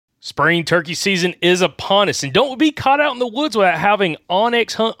Spring turkey season is upon us, and don't be caught out in the woods without having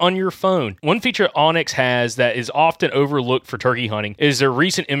onX Hunt on your phone. One feature onX has that is often overlooked for turkey hunting is their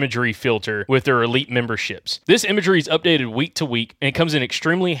recent imagery filter with their elite memberships. This imagery is updated week to week, and it comes in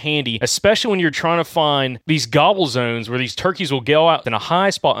extremely handy, especially when you're trying to find these gobble zones where these turkeys will go out in a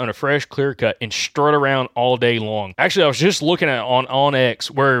high spot on a fresh clear cut and strut around all day long. Actually, I was just looking at on onX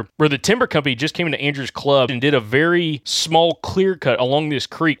where the timber company just came into Andrew's club and did a very small clear cut along this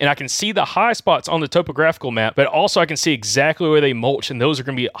creek, and I can see the high spots on the topographical map, but also I can see exactly where they mulch, and those are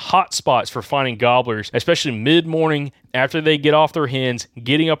going to be hot spots for finding gobblers, especially mid-morning after they get off their hens,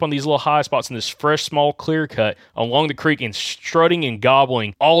 getting up on these little high spots in this fresh, small clear cut along the creek and strutting and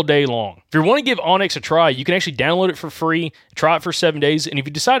gobbling all day long. If you want to give onX a try, you can actually download it for free, try it for 7 days, and if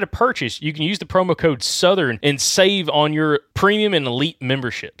you decide to purchase, you can use the promo code SOUTHERN and save on your premium and elite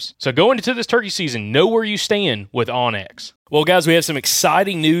memberships. So go into this turkey season, know where you stand with onX. Well, guys, we have some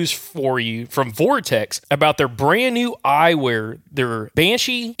exciting news for you from Vortex about their brand new eyewear, their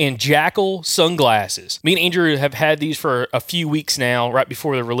Banshee and Jackal sunglasses. Me and Andrew have had these for a few weeks now, right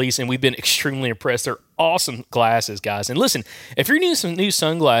before the release, and we've been extremely impressed. They're awesome glasses, guys. And listen, if you're needing some new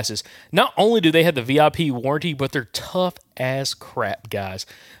sunglasses, not only do they have the VIP warranty, but they're tough as crap, guys.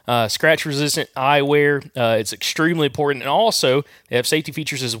 Scratch-resistant eyewear, it's extremely important. And also, they have safety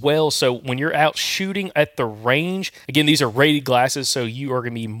features as well. So when you're out shooting at the range, again, these are rated glasses, so you are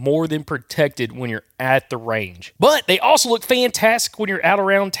going to be more than protected when you're at the range. But they also look fantastic when you're out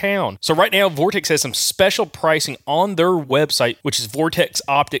around town. So right now, Vortex has some special pricing on their website, which is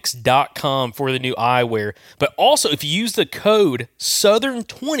vortexoptics.com for the new eyewear. But also, if you use the code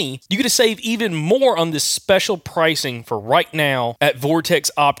SOUTHERN20, you get to save even more on this special pricing for right now at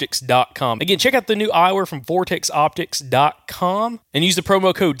vortexoptics.com. Again, check out the new eyewear from vortexoptics.com and use the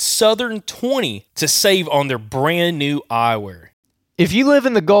promo code SOUTHERN20 to save on their brand new eyewear. If you live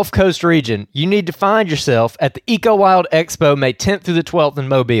in the Gulf Coast region, you need to find yourself at the Eco Wild Expo May 10th through the 12th in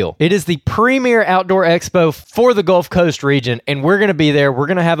Mobile. It is the premier outdoor expo for the Gulf Coast region, and we're going to be there. We're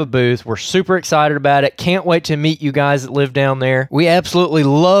going to have a booth. We're super excited about it. Can't wait to meet you guys that live down there. We absolutely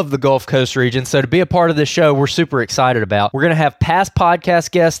love the Gulf Coast region, so to be a part of this show, we're super excited about. We're going to have past podcast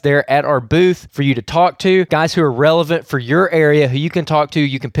guests there at our booth for you to talk to, guys who are relevant for your area, who you can talk to.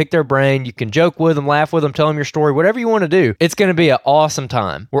 You can pick their brain. You can joke with them, laugh with them, tell them your story, whatever you want to do. It's going to be an awesome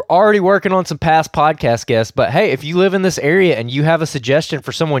time. We're already working on some past podcast guests, but hey, if you live in this area and you have a suggestion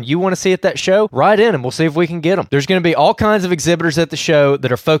for someone you want to see at that show, write in and we'll see if we can get them. There's going to be all kinds of exhibitors at the show that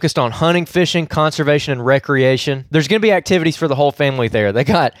are focused on hunting, fishing, conservation, and recreation. There's going to be activities for the whole family there. They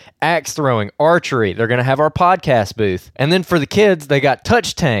got axe throwing, archery. They're going to have our podcast booth. And then for the kids, they got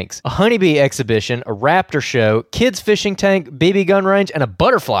touch tanks, a honeybee exhibition, a raptor show, kids fishing tank, BB gun range, and a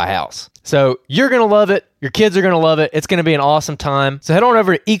butterfly house. So you're going to love it. Your kids are going to love it. It's going to be an awesome time. So head on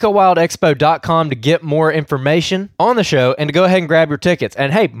over to ecowildexpo.com to get more information on the show and to go ahead and grab your tickets.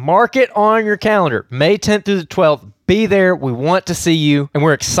 And hey, mark it on your calendar. May 10th through the 12th. Be there. We want to see you, and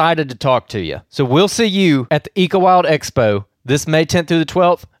we're excited to talk to you. So we'll see you at the Eco Wild Expo this May 10th through the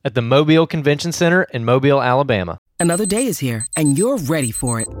 12th at the Mobile Convention Center in Mobile, Alabama. Another day is here, and you're ready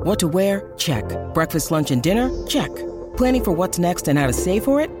for it. What to wear? Check. Breakfast, lunch, and dinner? Check. Planning for what's next and how to save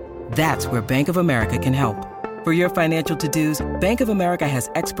for it? That's where Bank of America can help. For your financial to-dos, Bank of America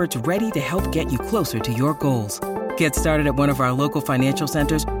has experts ready to help get you closer to your goals. Get started at one of our local financial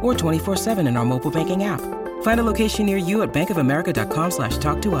centers or 24/7 in our mobile banking app. Find a location near you at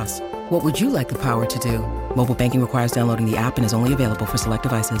bankofamerica.com/talktous. What would you like the power to do? Mobile banking requires downloading the app and is only available for select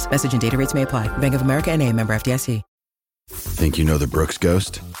devices. Message and data rates may apply. Bank of America N.A., member FDIC. Think you know the Brooks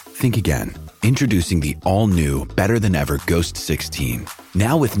Ghost? Think again. Introducing the all-new, better-than-ever Ghost 16.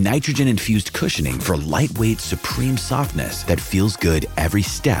 Now with nitrogen-infused cushioning for lightweight, supreme softness that feels good every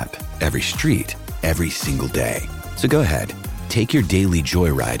step, every street, every single day. So go ahead, take your daily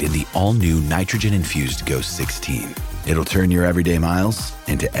joyride in the all-new nitrogen-infused Ghost 16. It'll turn your everyday miles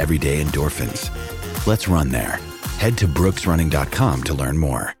into everyday endorphins. Let's run there. Head to brooksrunning.com to learn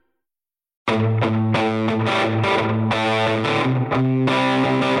more.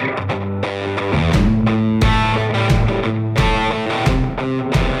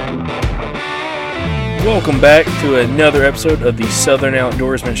 Welcome back to another episode of the Southern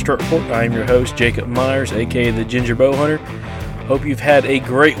Outdoorsman Strut Report. I am your host, Jacob Myers, aka the Ginger Bow Hunter. Hope you've had a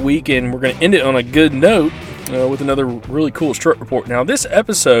great week, and we're going to end it on a good note with another really cool Strut Report. Now, this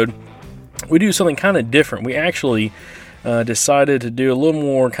episode, we do something kind of different. We actually decided to do a little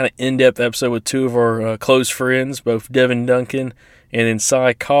more kind of in-depth episode with two of our close friends, both Devin Duncan and then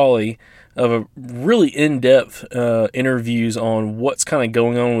Cy Colley. of a really in-depth interviews on what's kind of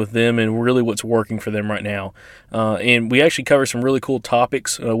going on with them and really what's working for them right now. And we actually cover some really cool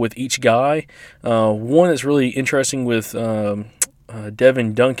topics with each guy. One that's really interesting with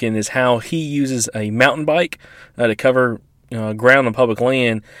Devin Duncan is how he uses a mountain bike to cover ground on public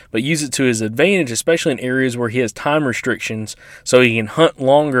land, but use it to his advantage, especially in areas where he has time restrictions, so he can hunt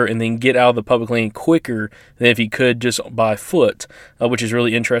longer and then get out of the public land quicker than if he could just by foot, which is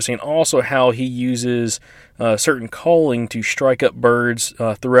really interesting. And also how he uses certain calling to strike up birds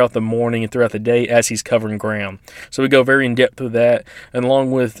throughout the morning and throughout the day as he's covering ground. So we go very in depth with that. And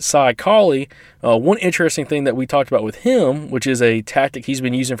along with Cy Colley, one interesting thing that we talked about with him, which is a tactic he's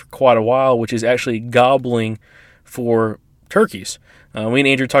been using for quite a while, which is actually gobbling for turkeys. Me and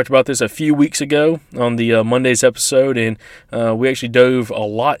Andrew talked about this a few weeks ago on the Monday's episode, and we actually dove a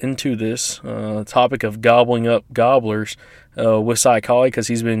lot into this topic of gobbling up gobblers with Cy Colley, because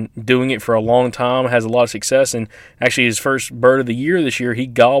he's been doing it for a long time, has a lot of success, and actually his first bird of the year this year, he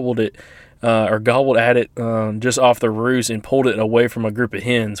gobbled at it just off the roost and pulled it away from a group of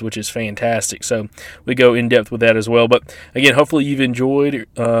hens, which is fantastic. So we go in depth with that as well. But again, hopefully you've enjoyed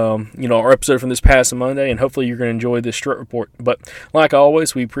our episode from this past Monday, and hopefully you're going to enjoy this Strut Report. But like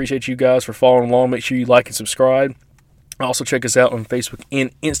always, we appreciate you guys for following along. Make sure you like and subscribe. Also check us out on Facebook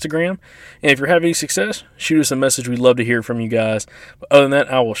and Instagram. And if you're having any success, shoot us a message. We'd love to hear from you guys. But other than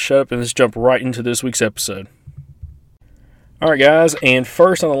that, I will shut up and let's jump right into this week's episode. All right, guys, and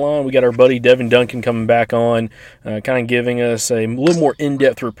first on the line, we got our buddy Devin Duncan coming back on, kind of giving us a little more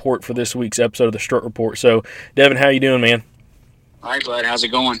in-depth report for this week's episode of the Strut Report. So, Devin, how you doing, man? All right, bud. How's it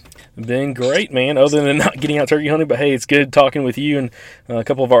going? Been great, man, other than not getting out turkey hunting. But, hey, it's good talking with you and a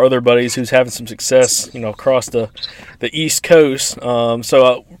couple of our other buddies who's having some success, across the East Coast.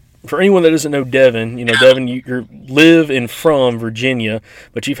 For anyone that doesn't know Devin, Devin, you live and from Virginia,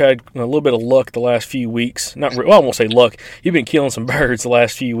 but you've had a little bit of luck the last few weeks. I won't say luck. You've been killing some birds the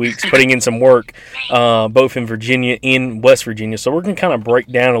last few weeks, putting in some work, both in Virginia and West Virginia. So we're going to kind of break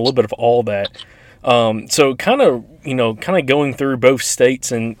down a little bit of all that. So kind of going through both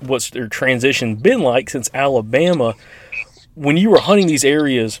states and what's their transition been like since Alabama. When you were hunting these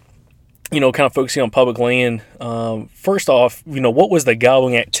areas, kind of focusing on public land, first off, what was the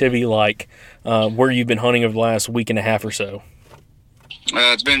gobbling activity like where you've been hunting over the last week and a half or so?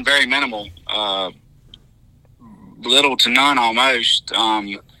 It's been very minimal, little to none almost.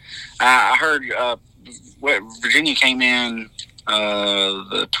 I heard Virginia came in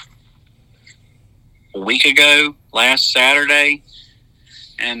a week ago, last Saturday,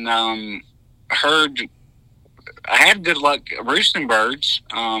 and I had good luck roosting birds.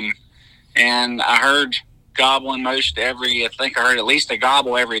 And I heard gobbling I think I heard at least a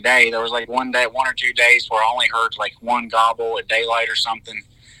gobble every day. There was like one or 2 days where I only heard like one gobble at daylight or something.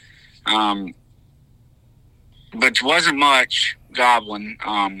 But it wasn't much gobbling.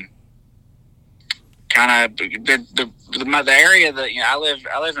 Kind of the area that, I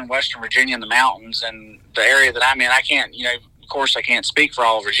live in Western Virginia in the mountains, and the area that I'm in, I can't, of course I can't speak for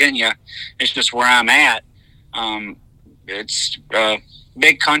all of Virginia. It's just where I'm at. It's,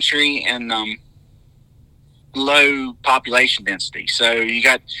 big country and low population density. So you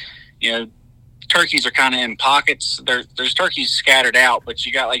got, turkeys are kind of in pockets. There's turkeys scattered out, but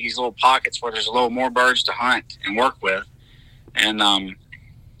you got like these little pockets where there's a little more birds to hunt and work with. And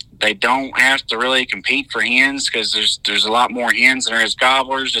they don't have to really compete for hens because there's a lot more hens than there is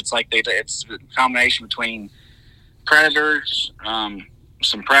gobblers. It's like it's a combination between predators,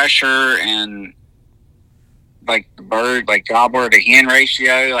 some pressure, and like the bird, like gobbler to hen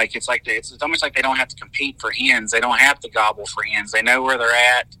ratio. Like it's almost like they don't have to compete for hens. They don't have to gobble for hens. They know where they're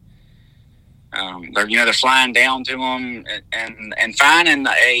at. They're flying down to them, and finding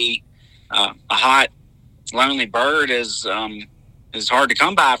a hot, lonely bird is hard to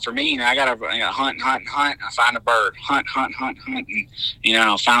come by for me. I gotta hunt, and I find a bird. Hunt, and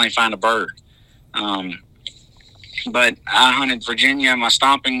I'll finally find a bird. But I hunted Virginia, my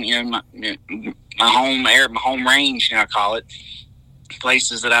stomping, my home range, I call it,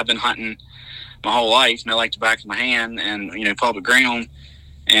 places that I've been hunting my whole life, like the back of my hand, and public ground.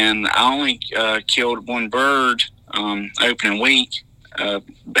 And I only killed one bird opening week.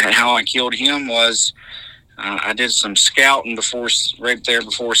 How I killed him was I did some scouting right there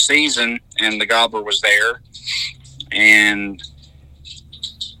before season, and the gobbler was there, and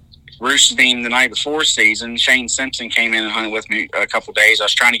roosted him the night before season. Shane Simpson came in and hunted with me a couple days. I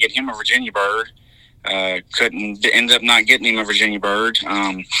was trying to get him a Virginia bird. Ended up not getting him a Virginia bird.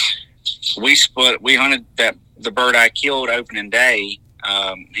 We hunted the bird I killed opening day.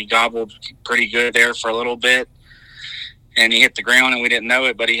 He gobbled pretty good there for a little bit. and he hit the ground, and we didn't know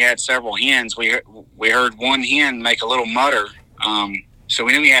it, but he had several hens. We heard one hen make a little mutter. So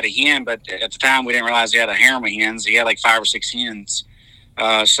we knew he had a hen, but at the time we didn't realize he had a harem of hens. He had like 5 or 6 hens.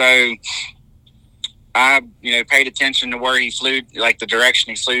 So I, paid attention to where he flew, like the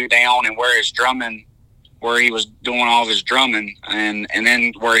direction he flew down, and where he was doing all of his drumming, and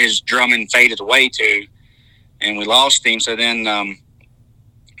then where his drumming faded away to, and we lost him. So then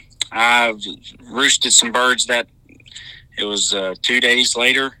I roosted some birds that, it was 2 days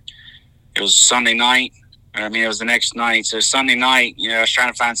later. It was Sunday night. It was the next night. So Sunday night, I was trying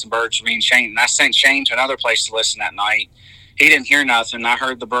to find some birds for me and Shane. And I sent Shane to another place to listen that night. He didn't hear nothing. I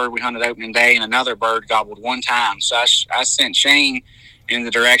heard the bird we hunted opening day, and another bird gobbled one time. So I sent Shane in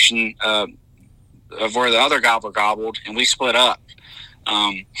the direction of where the other gobbler gobbled, and we split up.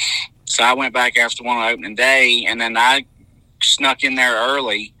 So I went back after one on opening day, and then I snuck in there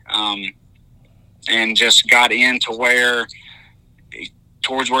early and just got into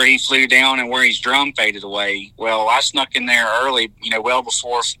towards where he flew down and where his drum faded away. Well, I snuck in there early, well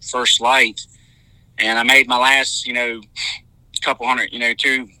before first light, and I made my last, couple hundred,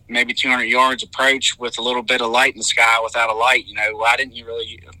 maybe 200 yards approach with a little bit of light in the sky without a light. I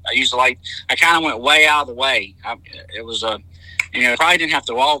used the light. I kind of went way out of the way. It was probably didn't have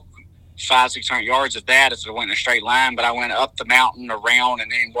to walk 500-600 yards of that if it went in a straight line, but I went up the mountain, around,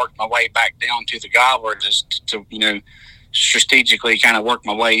 and then worked my way back down to the gobbler just to strategically kind of work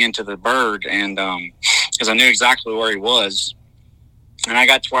my way into the bird, and because I knew exactly where he was, and I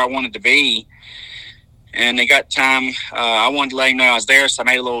got to where I wanted to be, and they got time. I wanted to let him know I was there, so I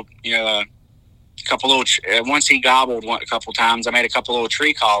made a little, once he gobbled a couple times, I made a couple little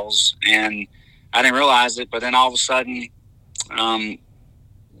tree calls, and I didn't realize it, but then all of a sudden, the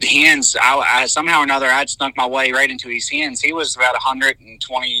hens, I somehow or another, I'd snuck my way right into his hens. He was about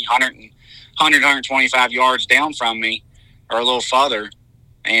 125 yards down from me, or a little further,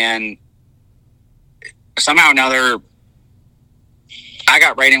 and somehow or another, I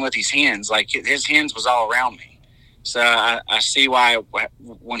got right in with his hens. Like, his hens was all around me. So I see why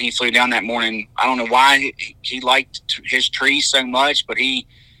when he flew down that morning, I don't know why he liked his tree so much, but he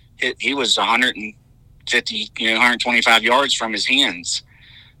was 150, 125 yards from his hens.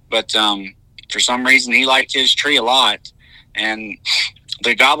 But for some reason, he liked his tree a lot, and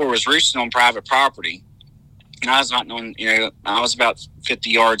the gobbler was roosting on private property. And I was hunting on, I was about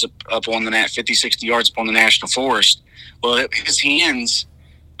 50 yards up on 50, 60 yards up on the National Forest. Well, his hens,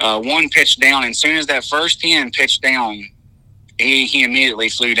 one pitched down, and as soon as that first hen pitched down, he immediately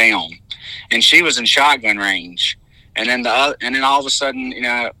flew down, and she was in shotgun range. And then and then all of a sudden,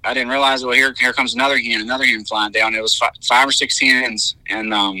 I didn't realize, well, here comes another hen flying down. It was 5 or 6 hens,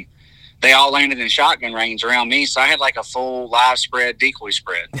 and they all landed in shotgun range around me. So I had like a full live spread, decoy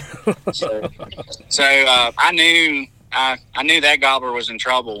spread. so I knew that gobbler was in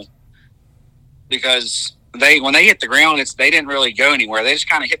trouble, because when they hit the ground, they didn't really go anywhere. They just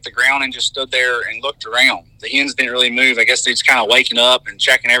kind of hit the ground and just stood there and looked around. The hens didn't really move. I guess they just kind of waking up and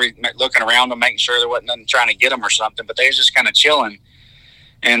checking looking around them, making sure there wasn't nothing trying to get them or something. But they was just kind of chilling.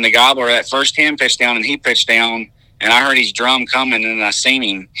 And the gobbler, that first hen pitched down, and he pitched down, and I heard his drum coming, and I seen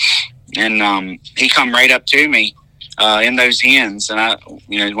him, and he come right up to me in those hens. And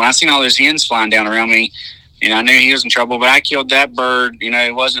when I seen all those hens flying down around me, I knew he was in trouble. But I killed that bird.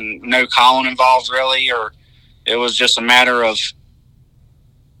 It wasn't no calling involved really, or it was just a matter of,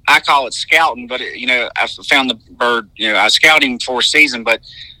 I call it scouting, but I found the bird. I scout him for a season, but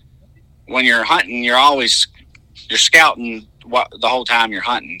when you're hunting, you're scouting the whole time you're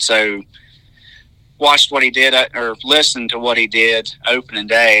hunting. So watched what he did, or listened to what he did opening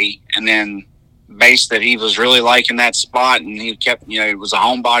day, and then based that he was really liking that spot, and he kept, it was a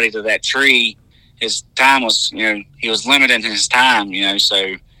homebody to that tree. His time was, he was limiting his time,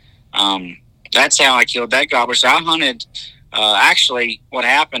 so that's how I killed that gobbler. So I hunted, actually what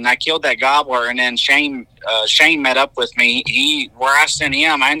happened, I killed that gobbler, and then Shane met up with me. Where I sent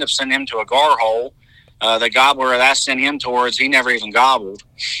him, I ended up sending him to a gar hole. The gobbler that I sent him towards, he never even gobbled.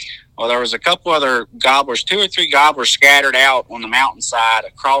 Well, there was a couple other gobblers, 2 or 3 gobblers scattered out on the mountainside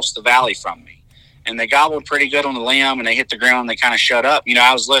across the valley from me. And they gobbled pretty good on the limb, and they hit the ground, and they kind of shut up.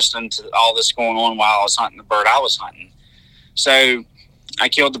 I was listening to all this going on while I was hunting the bird I was hunting. So I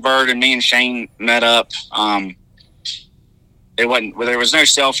killed the bird, and me and Shane met up. There was no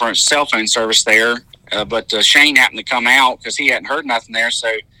cell phone service there, but Shane happened to come out because he hadn't heard nothing there.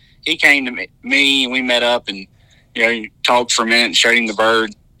 So he came to me, and we met up, and talked for a minute and showed him the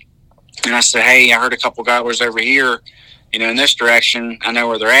bird. And I said, hey, I heard a couple gobblers over here, in this direction. I know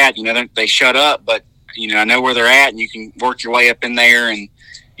where they're at. They shut up, but, I know where they're at, and you can work your way up in there and,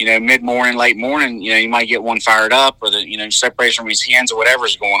 mid morning, late morning, you might get one fired up, or the separation from his hens or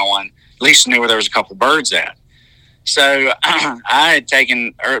whatever's going on. At least I knew where there was a couple birds at. So I had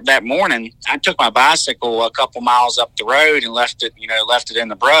taken that morning. I took my bicycle a couple miles up the road and left it in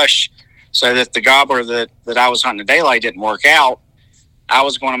the brush, so that the gobbler that I was hunting in daylight didn't work out. I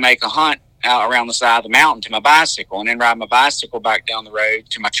was going to make a hunt out around the side of the mountain to my bicycle, and then ride my bicycle back down the road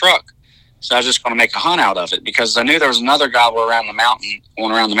to my truck. So I was just going to make a hunt out of it, because I knew there was another gobbler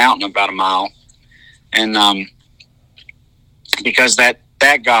going around the mountain about a mile, and because that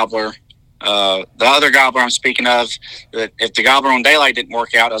gobbler. The other gobbler I'm speaking of, that if the gobbler on daylight didn't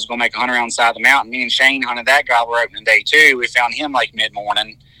work out, I was going to make a hunt around the side of the mountain. Me and Shane hunted that gobbler opening day too. We found him like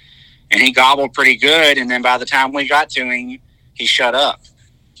mid-morning, and he gobbled pretty good. And then by the time we got to him, he shut up.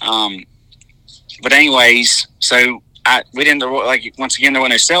 But anyways, so we didn't, once again, there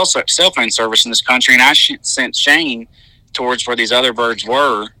wasn't no cell phone service in this country, and I sent Shane towards where these other birds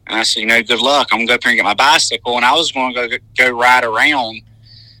were. And I said, good luck. I'm going to go up here and get my bicycle. And I was going to go ride around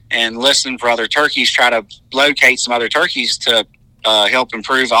and listen for other turkeys, try to locate some other turkeys to help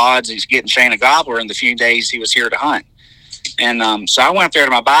improve odds of getting Shane a gobbler in the few days he was here to hunt. And so I went up there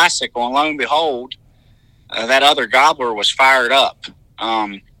to my bicycle, and lo and behold, that other gobbler was fired up.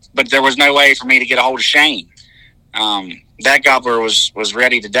 But there was no way for me to get a hold of Shane. That gobbler was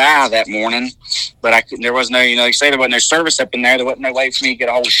ready to die that morning, but there was no, like say there wasn't no service up in there. There wasn't no way for me to get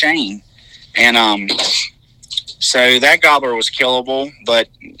a hold of Shane. And so that gobbler was killable, but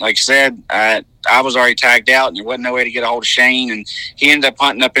like I said, I was already tagged out, and there wasn't no way to get a hold of Shane. And he ended up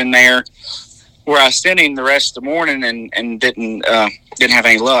hunting up in there where I sent him the rest of the morning, and didn't have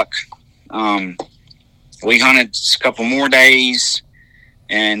any luck. We hunted a couple more days,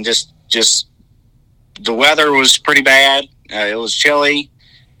 and just the weather was pretty bad. It was chilly.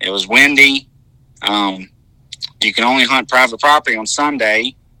 It was windy. You can only hunt private property on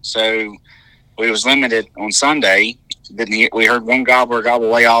Sunday, so we was limited on Sunday. We heard one gobbler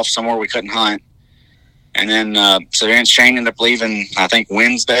gobble way off somewhere we couldn't hunt. And then, so then Shane ended up leaving, I think,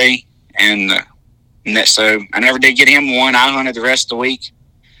 Wednesday. And so I never did get him one. I hunted the rest of the week,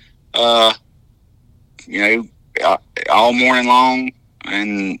 all morning long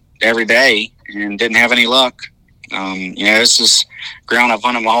and every day, and didn't have any luck. This is ground I've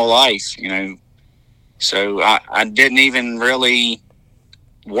hunted my whole life, So I didn't even really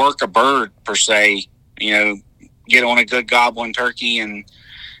work a bird per se, get on a good gobbling turkey and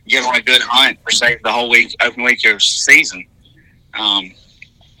get on a good hunt per se the whole open week of season.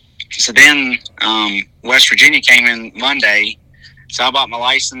 So then West Virginia came in Monday, so I bought my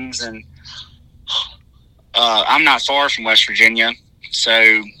license, and I'm not far from West Virginia,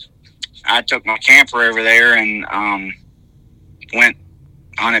 so I took my camper over there and went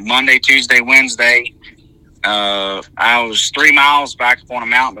hunted Monday, Tuesday, Wednesday. I was 3 miles back up on a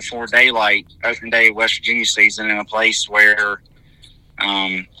mountain before daylight, open day of West Virginia season, in a place where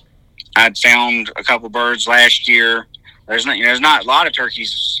I'd found a couple birds last year. There's not a lot of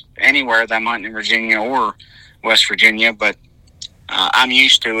turkeys anywhere that I'm hunting in Virginia or West Virginia, but I'm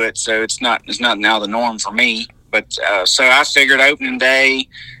used to it, so it's not now the norm for me. But so I figured opening day,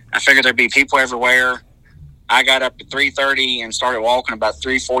 I figured there'd be people everywhere. I got up at 3:30 and started walking about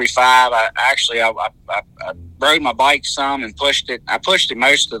 3:45. I rode my bike some and pushed it. I pushed it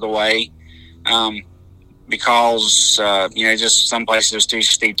most of the way because just some places it was too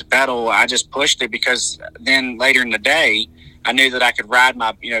steep to pedal. I just pushed it because then later in the day, I knew that I could ride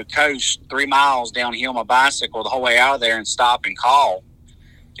my coast 3 miles downhill my bicycle the whole way out of there and stop and call,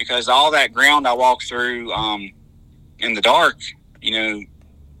 because all that ground I walked through in the dark,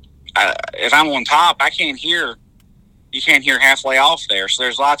 if I'm on top, I can't hear. You can't hear halfway off there, so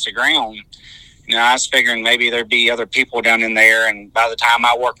there's lots of ground. I was figuring maybe there'd be other people down in there, and by the time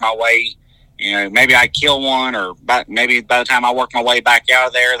I work my way, maybe I'd kill one, or maybe by the time I work my way back out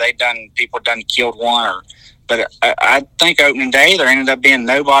of there, people done killed one. But I think opening day there ended up being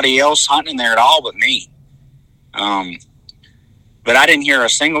nobody else hunting there at all but me. But I didn't hear a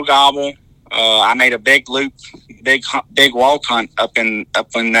single gobble. I made a big loop, big walk hunt up in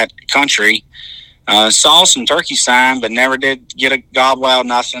that country. Saw some turkey sign, but never did get a gobble out.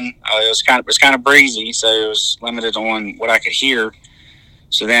 Nothing. It was kind of breezy, so it was limited on what I could hear.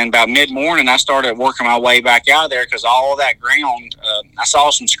 So then, about mid morning, I started working my way back out of there, because all of that ground, I saw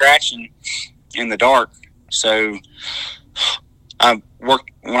some scratching in the dark. So when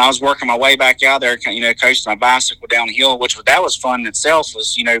I was working my way back out there, coasting my bicycle downhill, that was fun in itself,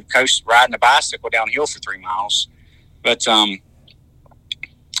 was, riding a bicycle downhill for 3 miles. But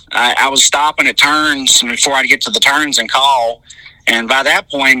I was stopping at turns before I'd get to the turns and call. And by that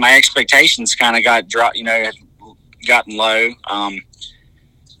point, my expectations kind of got dropped, had gotten low.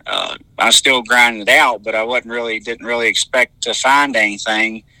 I was still grinding it out, but I didn't really expect to find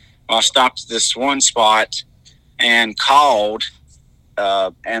anything. Well, I stopped at this one spot and called,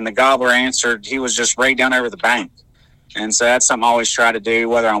 and the gobbler answered. He was just right down over the bank. And so that's something I always try to do,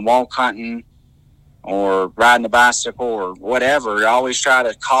 whether I'm walk hunting or riding a bicycle or whatever. I always try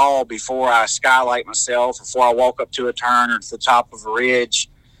to call before I skylight myself, before I walk up to a turn or to the top of a ridge.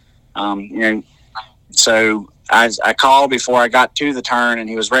 So I called before I got to the turn, and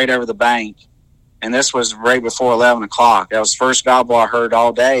he was right over the bank. And this was right before 11 o'clock. That was the first gobble I heard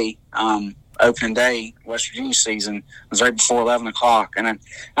all day, opening day, West Virginia season, was right before 11 o'clock. And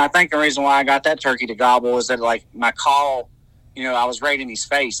I think the reason why I got that turkey to gobble is that, like, my call, I was right in his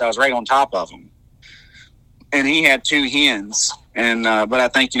face. I was right on top of him. And he had 2 hens. And but I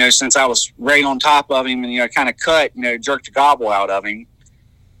think, since I was right on top of him and, kind of cut, jerked the gobble out of him.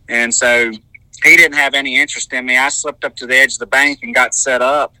 And so he didn't have any interest in me. I slipped up to the edge of the bank and got set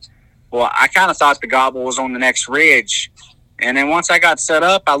up. Well, I kind of thought the gobble was on the next ridge. And then once I got set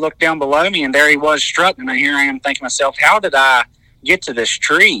up, I looked down below me, and there he was strutting. And here I am thinking to myself, how did I get to this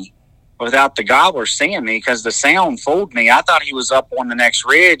tree without the gobbler seeing me? Because the sound fooled me. I thought he was up on the next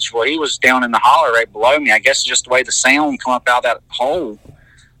ridge. Well, he was down in the holler right below me. I guess just the way the sound come up out of that hole.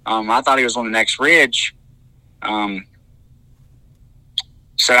 I thought he was on the next ridge.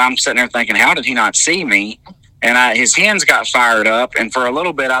 So I'm sitting there thinking, how did he not see me? And his hens got fired up. And for a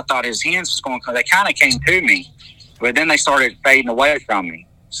little bit, I thought his hens was going to come. They kind of came to me, but then they started fading away from me.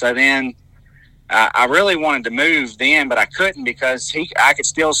 So then I really wanted to move then, but I couldn't because I could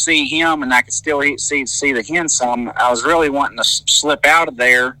still see him and I could still see the hen some. I was really wanting to slip out of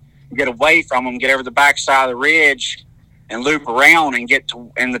there, get away from him, get over the backside of the ridge and loop around and get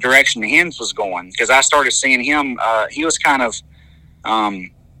in the direction the hens was going. Because I started seeing him. He was kind of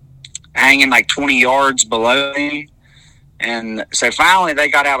hanging like 20 yards below him. And so finally they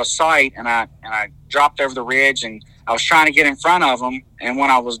got out of sight, and I dropped over the ridge, and I was trying to get in front of them. And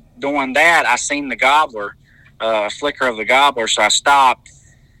when I was doing that, I seen the gobbler, a flicker of the gobbler. So I stopped,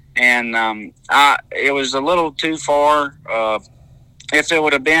 and it was a little too far. If it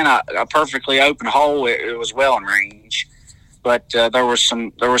would have been a perfectly open hole, it was well in range. But there were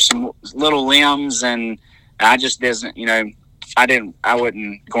some little limbs, and I just didn't,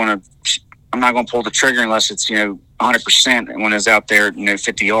 I'm not going to pull the trigger unless it's, 100% when it's out there,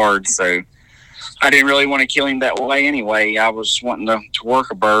 50 yards. So I didn't really want to kill him that way anyway. I was wanting to work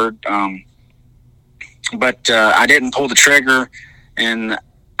a bird. But I didn't pull the trigger, and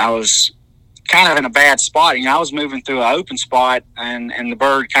I was kind of in a bad spot. I was moving through an open spot, and the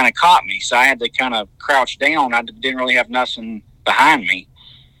bird kind of caught me. So I had to kind of crouch down. I didn't really have nothing behind me.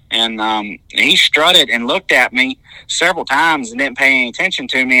 And he strutted and looked at me several times and didn't pay any attention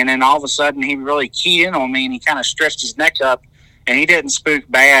to me. And then all of a sudden, he really keyed in on me, and he kind of stretched his neck up. And he didn't spook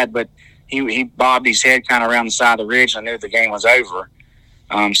bad, but he bobbed his head kind of around the side of the ridge. I knew the game was over.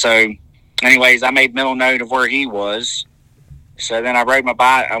 So, anyways, I made mental note of where he was. So then I went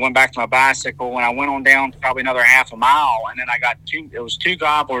back to my bicycle. When I went on down probably another half a mile, and then I got two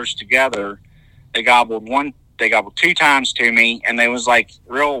gobblers together. They gobbled 2 times to me, and they was like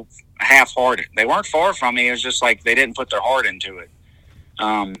real half-hearted. They weren't far from me. It was just like they didn't put their heart into it.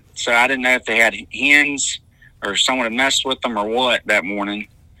 So I didn't know if they had hens or someone had messed with them or what that morning.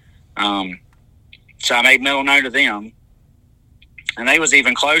 So I made mental note of them. And they was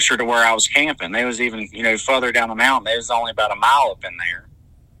even closer to where I was camping. They was even, further down the mountain. They was only about a mile up in there.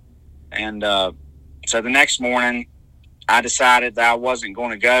 And so the next morning, I decided that I wasn't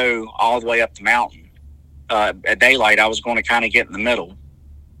going to go all the way up the mountain. At daylight, I was going to kind of get in the middle.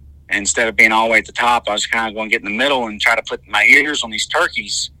 Instead of being all the way at the top, I was kind of going to get in the middle and try to put my ears on these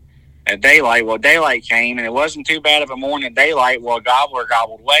turkeys at daylight. Well, daylight came, and it wasn't too bad of a morning at daylight. Well, a gobbler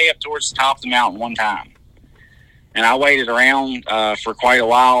gobbled way up towards the top of the mountain one time. And I waited around for quite a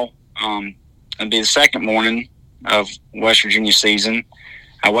while. It'd be the second morning of West Virginia season.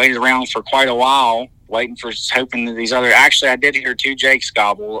 I waited around for quite a while, hoping that these other... Actually, I did hear 2 jakes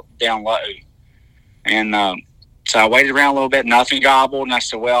gobble down low. And so I waited around a little bit, nothing gobbled, and I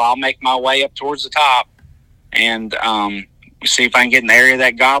said, well, I'll make my way up towards the top and see if I can get in the area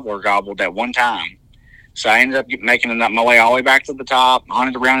that gobbler gobbled at one time. So I ended up making my way all the way back to the top,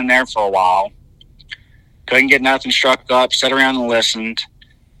 hunted around in there for a while. Couldn't get nothing struck up, sat around and listened.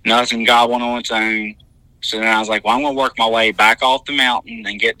 Nothing gobbling on its own. So then I was like, well, I'm going to work my way back off the mountain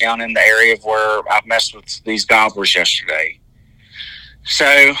and get down in the area of where I've messed with these gobblers yesterday.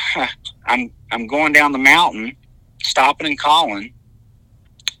 So I'm going down the mountain, stopping and calling,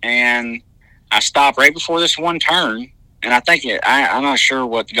 and I stopped right before this one turn, and I think I'm not sure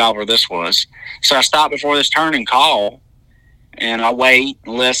what gobbler this was. So I stopped before this turn and call, and I wait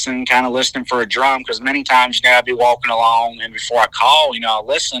and listen, kind of listening for a drum, because many times, I'd be walking along, and before I call, I'll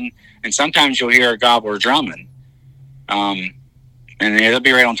listen, and sometimes you'll hear a gobbler drumming, and they'll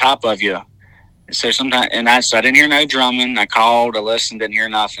be right on top of you. So sometimes, so I didn't hear no drumming. I called, I listened, didn't hear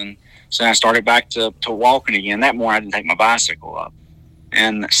nothing. So I started back to walking again. That morning, I didn't take my bicycle up,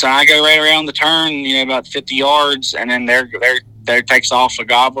 and so I go right around the turn, about 50 yards, and then there takes off a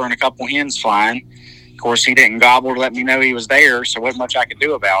gobbler and a couple hens flying. Of course, he didn't gobble to let me know he was there, so wasn't much I could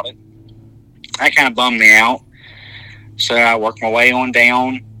do about it. That kind of bummed me out. So I worked my way on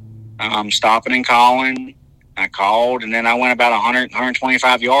down, stopping and calling. I called, and then I went about 100,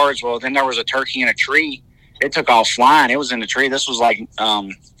 125 yards. Well, then there was a turkey in a tree. It took off flying. It was in the tree. This was like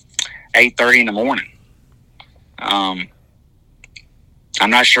 8:30 in the morning. I'm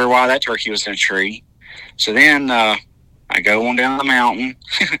not sure why that turkey was in a tree. So then I go on down the mountain,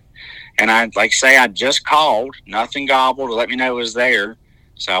 and I just called. Nothing gobbled to let me know it was there.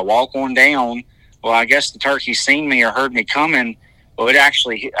 So I walk on down. Well, I guess the turkey seen me or heard me coming. Well,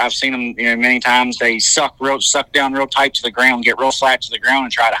 I've seen them, many times. They suck down real tight to the ground, get real flat to the ground,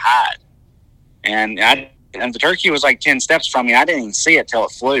 and try to hide. And the turkey was like 10 steps from me. I didn't even see it till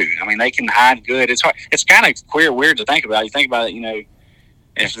it flew. I mean, they can hide good. It's hard. It's kind of weird to think about. You think about it,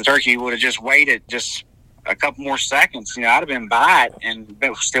 if the turkey would have just waited just a couple more seconds, I'd have been by it and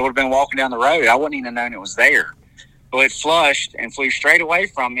still would have been walking down the road. I wouldn't even have known it was there. Well, it flushed and flew straight away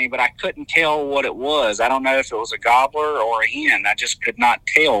from me, but I couldn't tell what it was. I don't know if it was a gobbler or a hen. I just could not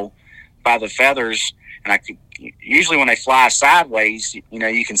tell by the feathers. And usually when they fly sideways,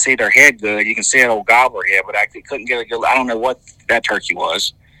 you can see their head good. You can see an old gobbler head, but I couldn't get a good. I don't know what that turkey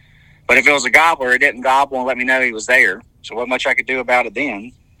was. But if it was a gobbler, it didn't gobble and let me know he was there. So what much I could do about it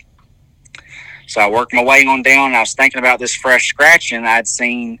then. So I worked my way on down, and I was thinking about this fresh scratching I'd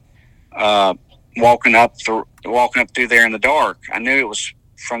seen walking up through there in the dark. I knew it was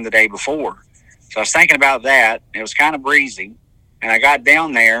from the day before. So I was thinking about that. It was kind of breezy, and I got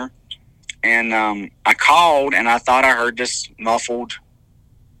down there, and I called, and I thought I heard this muffled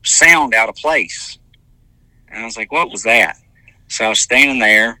sound out of place. And I was like, what was that? So I was standing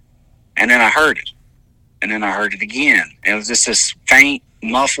there, and then I heard it. And then I heard it again. It was just this faint,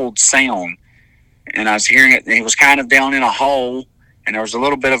 muffled sound. And I was hearing it. It was kind of down in a hole, and there was a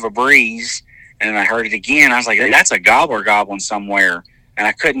little bit of a breeze. And then I heard it again. I was like, that's a gobbler gobbling somewhere. And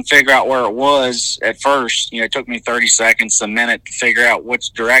I couldn't figure out where it was at first. It took me 30 seconds, a minute to figure out which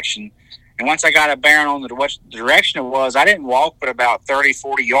direction. And once I got a bearing on what direction it was, I didn't walk but about 30,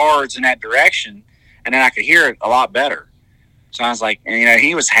 40 yards in that direction. And then I could hear it a lot better. So I was like,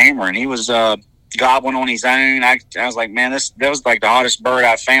 he was hammering. He was gobbling on his own. I was like, man, that was like the hottest bird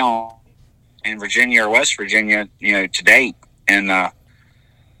I found in Virginia or West Virginia, to date. And I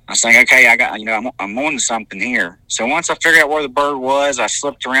was thinking, okay, I'm on to something here. So once I figured out where the bird was, I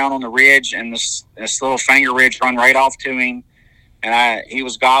slipped around on the ridge, and this little finger ridge run right off to him, and he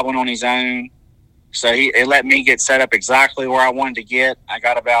was gobbling on his own. So it let me get set up exactly where I wanted to get. I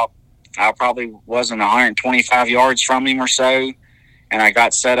probably wasn't 125 yards from him or so, and I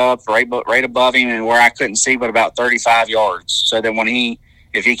got set up right above him, and where I couldn't see but about 35 yards, so that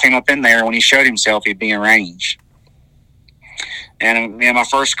if he came up in there, when he showed himself, he'd be in range. And my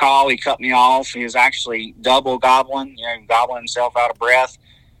first call, he cut me off. He was actually double gobbling, gobbling himself out of breath.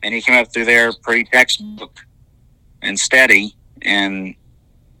 And he came up through there pretty textbook and steady, and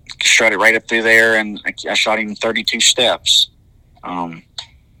strutted right up through there, and I shot him 32 steps.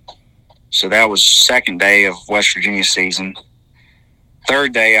 So that was second day of West Virginia season.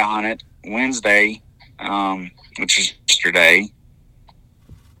 Third day I hunted, Wednesday, which is yesterday.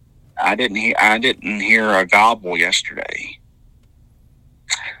 I didn't hear a gobble yesterday.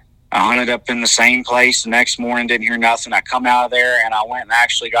 I hunted up in the same place the next morning, didn't hear nothing. I come out of there, and I went and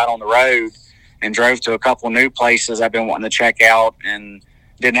actually got on the road and drove to a couple of new places I've been wanting to check out, and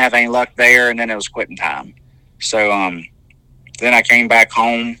didn't have any luck there, and then it was quitting time. So then I came back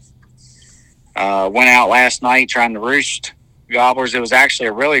home, went out last night trying to roost gobblers. It was actually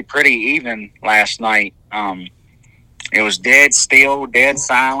a really pretty evening last night. It was dead still, dead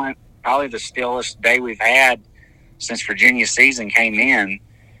silent, probably the stillest day we've had since Virginia season came in.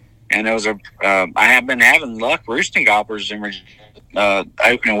 And it was I have been having luck roosting gobblers in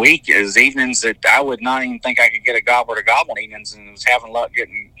opening week is evenings that I would not even think I could get a gobbler to gobble evenings, and was having luck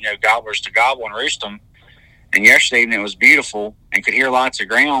getting gobblers to gobble and roost them. And yesterday evening it was beautiful, and could hear lots of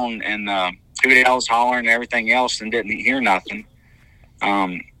ground and hoot owls hollering and everything else, and didn't hear nothing.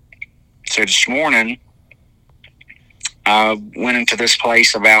 So this morning I went into this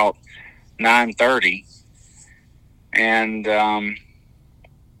place about 9:30, and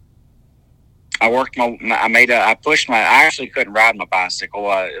I pushed I actually couldn't ride my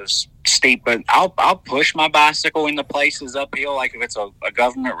bicycle. It was steep, but I'll push my bicycle into places uphill. Like if it's a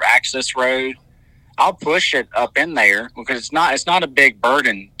government access road, I'll push it up in there because it's not a big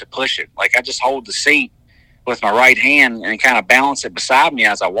burden to push it. Like I just hold the seat with my right hand and kind of balance it beside me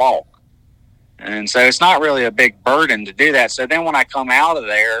as I walk. And so it's not really a big burden to do that. So then when I come out of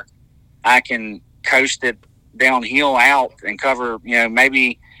there, I can coast it downhill out and cover,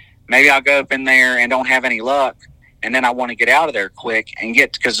 maybe I'll go up in there and don't have any luck. And then I want to get out of there quick and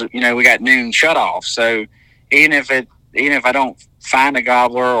because we got noon shut off. So even if I don't find a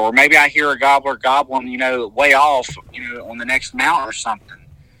gobbler, or maybe I hear a gobbler gobbling, way off, on the next mountain or something.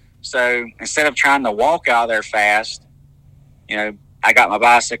 So instead of trying to walk out of there fast, I got my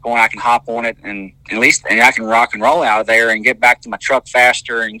bicycle and I can hop on it and at least I can rock and roll out of there and get back to my truck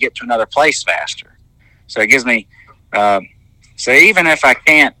faster and get to another place faster. So it gives me, so even if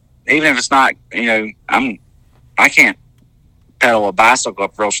it's not, I can't pedal a bicycle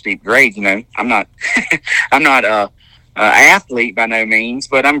up real steep grade, I'm not, I'm not a athlete by no means,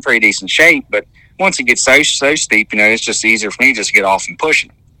 but I'm in pretty decent shape. But once it gets so steep, it's just easier for me to just get off and push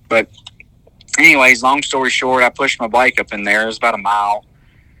it. But anyways, long story short, I pushed my bike up in there. It was about a mile,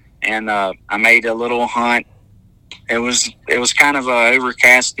 and I made a little hunt. It was kind of a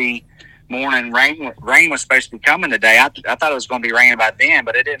overcasty morning. Rain was supposed to be coming today. I thought it was going to be raining by then,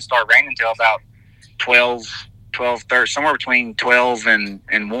 but it didn't start raining until about 12:30, somewhere between 12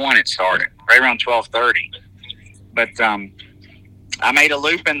 and 1 it started, right around 12:30. But I made a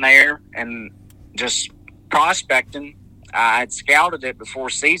loop in there and just prospecting. I had scouted it before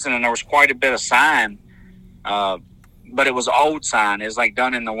season, and there was quite a bit of sign, but it was old sign. It was like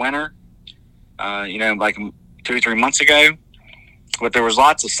done in the winter, like 2 or 3 months ago. But there was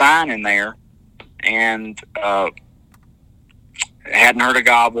lots of sign in there, and hadn't heard a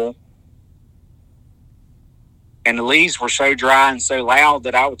gobble. And the leaves were so dry and so loud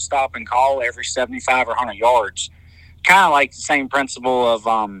that I would stop and call every 75 or 100 yards. Kind of like the same principle of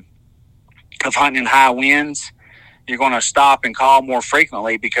hunting in high winds. You're going to stop and call more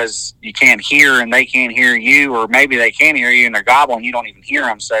frequently because you can't hear and they can't hear you, or maybe they can hear you and they're gobbling. You don't even hear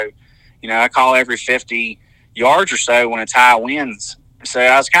them. So, I call every 50 yards or so when it's high winds. So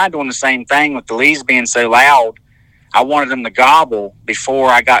I was kind of doing the same thing with the leaves being so loud. I wanted them to gobble before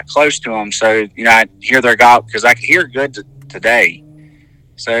I got close to them. So, I'd hear their gobble because I could hear good today.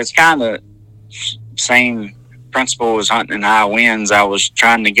 So it's kind of same principle as hunting in high winds. I was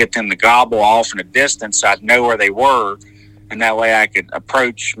trying to get them to gobble off in a distance so I'd know where they were, and that way I could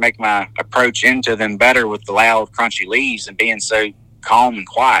make my approach into them better with the loud, crunchy leaves and being so calm and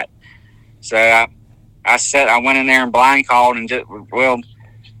quiet. So I went in there and blind called and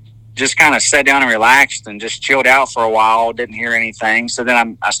just kind of sat down and relaxed and just chilled out for a while. Didn't hear anything. So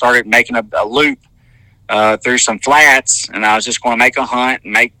then I started making a loop through some flats, and I was just going to make a hunt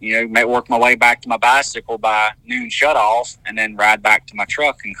and work my way back to my bicycle by noon shut off, and then ride back to my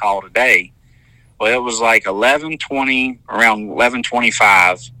truck and call it a day. Well, it was like around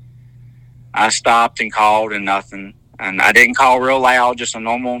 11:25. I stopped and called and nothing. And I didn't call real loud, just a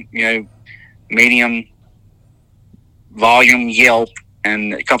normal, medium volume yelp,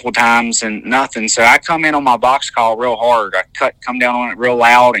 and a couple of times and nothing. So I come in on my box call real hard. I come down on it real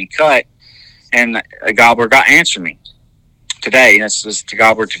loud and cut. And a gobbler answered me today. This is the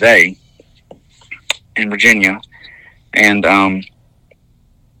gobbler today in Virginia. And I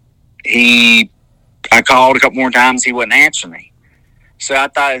called a couple more times. He wouldn't answer me. So I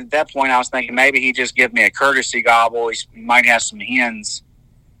thought at that point I was thinking maybe he just gave me a courtesy gobble. He might have some hens.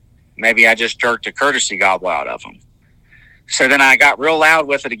 Maybe I just jerked a courtesy gobble out of him. So then I got real loud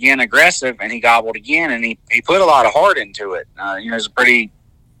with it again, aggressive, and he gobbled again. And he put a lot of heart into it. It's a pretty...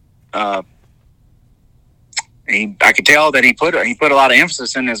 I could tell that he put a lot of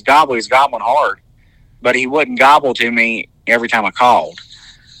emphasis in his gobble. He's gobbling hard, but he wouldn't gobble to me every time I called.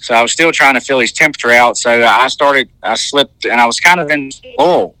 So I was still trying to feel his temperature out. So I slipped, and I was kind of in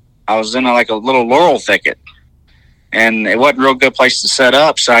laurel. I was in like a little laurel thicket, and it wasn't a real good place to set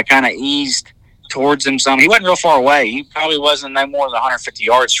up. So I kind of eased towards him some. He wasn't real far away. He probably wasn't no more than 150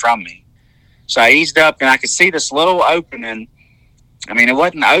 yards from me. So I eased up, and I could see this little opening. I mean, it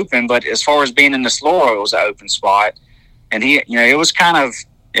wasn't open, but as far as being in this laurel, it was an open spot. And it was kind of,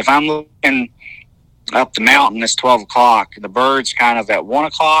 if I'm looking up the mountain, it's 12 o'clock. The bird's kind of at 1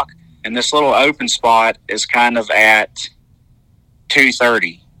 o'clock, and this little open spot is kind of at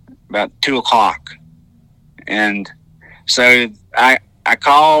 2:30, about 2 o'clock. And so I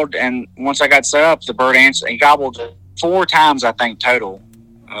called, and once I got set up, the bird answered. He gobbled 4 times, I think, total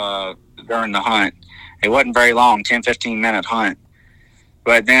during the hunt. It wasn't very long, 10, 15-minute hunt.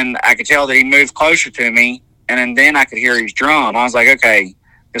 But then I could tell that he moved closer to me, and then I could hear his drum. I was like, okay,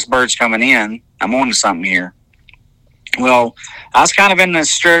 this bird's coming in. I'm on to something here. Well, I was kind of in the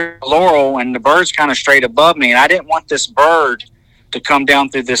strip of laurel, and the bird's kind of straight above me, and I didn't want this bird to come down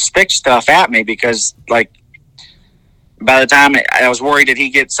through this thick stuff at me because, like, by the time I was worried that he'd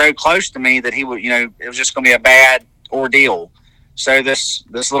get so close to me that he would, it was just going to be a bad ordeal. So this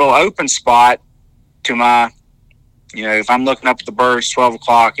little open spot to my, if I'm looking up at the birds, 12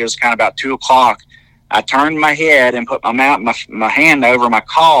 o'clock, it was kind of about 2 o'clock. I turned my head and put my hand over my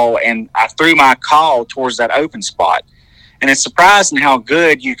call, and I threw my call towards that open spot. And it's surprising how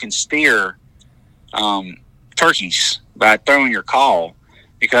good you can steer turkeys by throwing your call,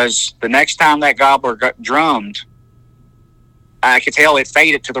 because the next time that gobbler got drummed, I could tell it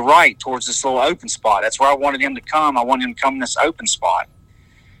faded to the right towards this little open spot. That's where I wanted him to come. I wanted him to come in this open spot.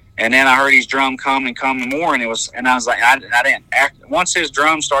 And then I heard his drum come more, and I was like, I didn't act. Once his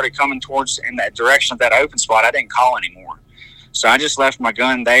drum started coming towards in that direction of that open spot, I didn't call anymore. So I just left my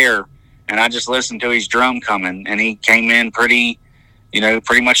gun there, and I just listened to his drum coming, and he came in pretty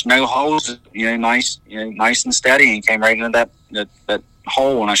much no holes, nice and steady, and came right into that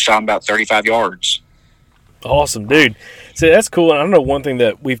hole, and I shot him about 35 yards. Awesome, dude. So that's cool. And I know one thing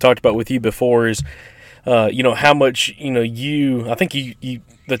that we've talked about with you before is, how much, I think you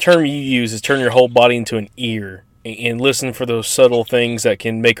the term you use is turn your whole body into an ear and listen for those subtle things that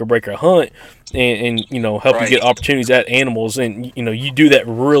can make or break a hunt and help you get opportunities at animals. And, you do that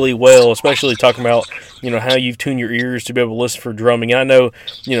really well, especially talking about, how you've tuned your ears to be able to listen for drumming. And I know,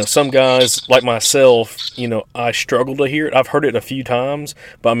 some guys like myself, I struggle to hear it. I've heard it a few times,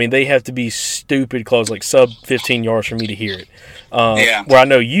 but I mean, they have to be stupid close, like sub 15 yards for me to hear it. Where I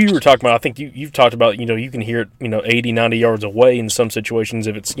know you were talking about, I think you've talked about, you can hear it, 80, 90 yards away in some situations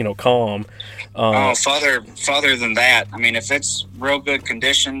if it's, calm. Farther than that. I mean, if it's real good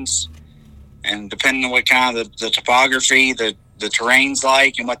conditions, and depending on what kind of the topography, the terrain's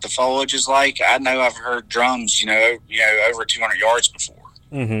like, and what the foliage is like, I know I've heard drums, over 200 yards before.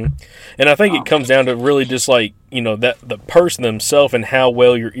 Mm-hmm. And I think it comes down to really just like, that the person themselves and how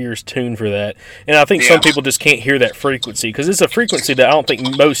well your ears tune for that. And I think some people just can't hear that frequency because it's a frequency that I don't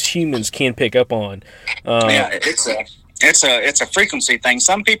think most humans can pick up on. It's a frequency thing.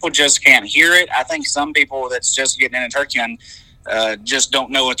 Some people just can't hear it. I think some people that's just getting into turkey hunting just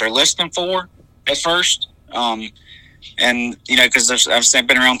don't know what they're listening for at first. Because I've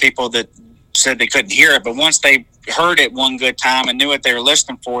been around people that said they couldn't hear it, but once they heard it one good time and knew what they were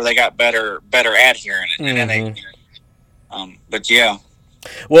listening for, they got better at hearing it. Mm-hmm. And then but yeah,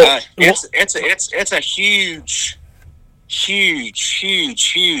 it's a huge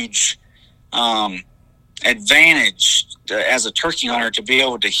advantage as a turkey hunter to be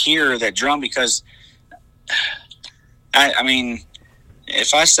able to hear that drum, because I mean,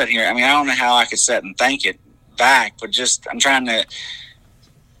 if I sit here, I don't know how I could sit and think it back, but just I'm trying to.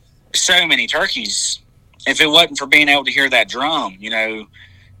 So many turkeys, if it wasn't for being able to hear that drum,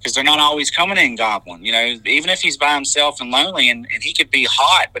 because they're not always coming in gobbling, even if he's by himself and lonely, and he could be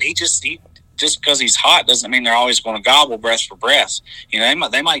hot, but he just because he's hot doesn't mean they're always going to gobble breath for breath.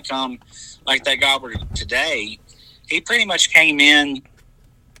 They might come like that gobbler today. He pretty much came in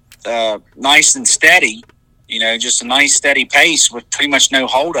nice and steady, just a nice steady pace with pretty much no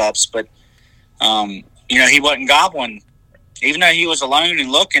holdups, but he wasn't gobbling. Even though he was alone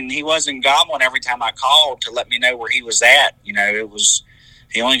and looking, he wasn't gobbling every time I called to let me know where he was at. He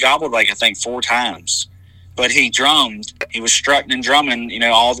only gobbled I think 4 times, but he drummed. He was strutting and drumming,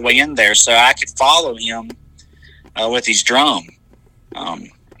 all the way in there, so I could follow him with his drum.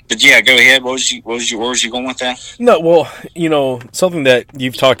 But yeah, go ahead. Where was you going with that? No, well, something that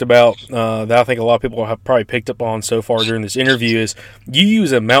you've talked about that I think a lot of people have probably picked up on so far during this interview is you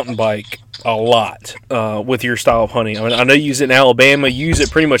use a mountain bike a lot with your style of hunting. I know you use it in Alabama. You use it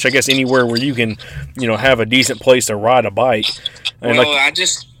pretty much, I guess, anywhere where you can, have a decent place to ride a bike. And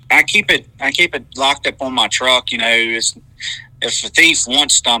I keep it locked up on my truck. If a thief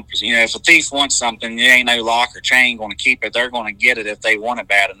wants something, there ain't no lock or chain going to keep it. They're going to get it if they want it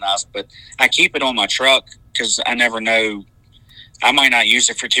bad enough. But I keep it on my truck because I never know. I might not use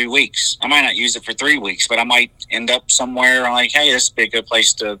it for 2 weeks. I might not use it for 3 weeks, but I might end up somewhere. I'm like, hey, this would be a good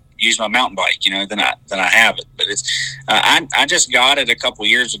place to use my mountain bike. Then I have it. But it's I just got it a couple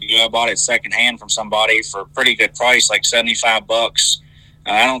years ago. I bought it secondhand from somebody for a pretty good price, like $75.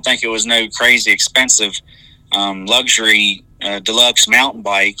 I don't think it was no crazy expensive luxury deluxe mountain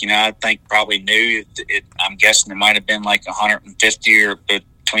bike. I think probably new. I'm guessing it might have been like $150 or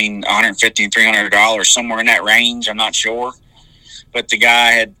between $150 and $300, somewhere in that range. I'm not sure. but the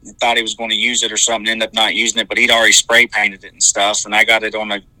guy had thought he was going to use it or something, ended up not using it, but he'd already spray painted it and stuff. And I got it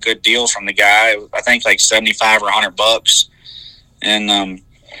on a good deal from the guy. I think like 75 or $100. And,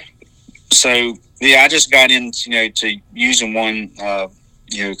 so yeah, I just got into, to using one, a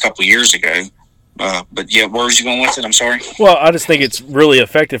couple of years ago. But yeah, where was you going with it? I'm sorry. Well, I just think it's really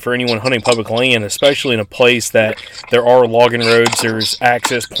effective for anyone hunting public land, especially in a place that there are logging roads, there's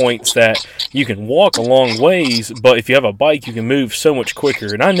access points that you can walk a long ways, but if you have a bike, you can move so much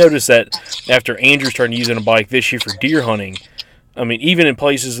quicker. And I noticed that after Andrew started using a bike this year for deer hunting, I mean, even in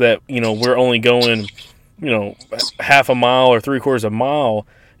places that, we're only going, half a mile or 3/4 of a mile,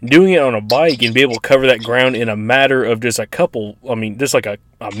 doing it on a bike and be able to cover that ground in a matter of just just like a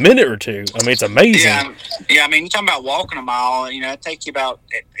minute or two. I mean, it's amazing. Yeah. I mean, you're talking about walking a mile, it takes you about,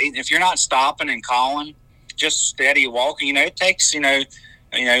 if you're not stopping and calling, just steady walking, it takes,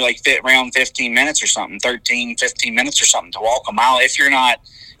 like around 15 minutes or something, 13, 15 minutes or something to walk a mile. If you're not,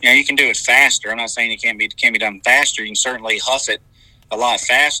 you can do it faster. I'm not saying it can't be done faster. You can certainly huff it a lot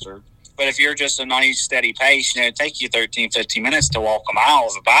faster. But if you're just a nice, steady pace, it takes you 13, 15 minutes to walk a mile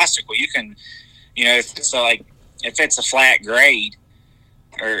with a bicycle. You can, if it's a flat grade,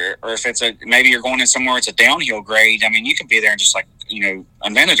 or if it's maybe you're going in somewhere it's a downhill grade. I mean, you can be there in just like a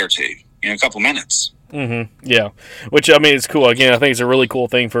minute or two, a couple minutes. Mm-hmm. Yeah, which I mean, it's cool. Again, I think it's a really cool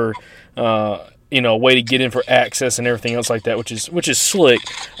thing for a way to get in for access and everything else like that, which is slick.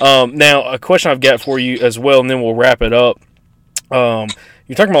 Now, a question I've got for you as well, and then we'll wrap it up.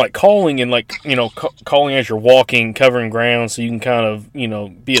 You're talking about like calling and calling as you're walking, covering ground, so you can kind of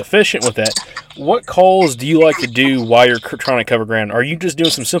be efficient with that. What calls do you like to do while you're trying to cover ground? Are you just doing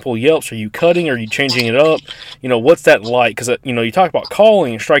some simple yelps? Are you cutting? Are you changing it up? What's that like? Because you talk about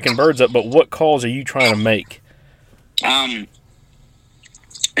calling and striking birds up, but what calls are you trying to make?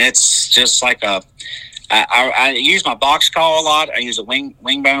 It's just like I use my box call a lot. I use a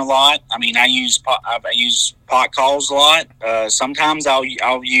wingbone a lot. I mean, I use pot calls a lot. Sometimes I'll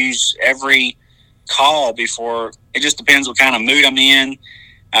use every call before. It just depends what kind of mood I'm in.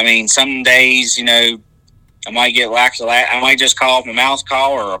 I mean, some days, I might get lax. I might just call a mouth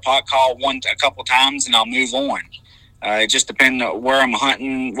call or a pot call a couple times, and I'll move on. It just depends on where I'm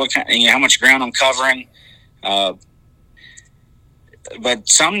hunting, what kind, how much ground I'm covering. But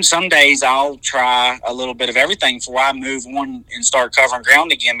some days I'll try a little bit of everything before I move on and start covering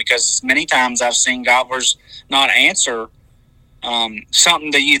ground again, because many times I've seen gobblers not answer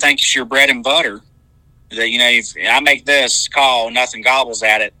something that you think is your bread and butter. That if I make this call, nothing gobbles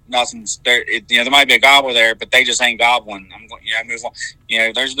at it. Nothing's there. There might be a gobbler there, but they just ain't gobbling. I'm going, I move on.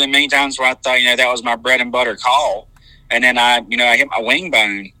 There's been many times where I thought, that was my bread and butter call, and then I hit my wing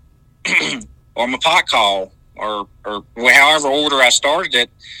bone or my pot call. Or however order I started it,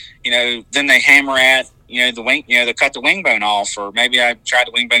 then they hammer at, the wing, they cut the wing bone off, or maybe I tried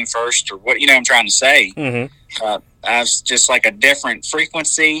the wing bone first, or what, I'm trying to say. Mm-hmm. I was just like a different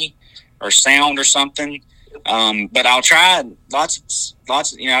frequency or sound or something. But I'll try lots,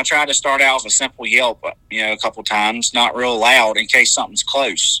 I try to start out with a simple yelp, a couple times, not real loud in case something's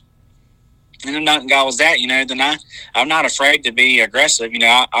close. And if nothing gobbles that, then I'm not afraid to be aggressive.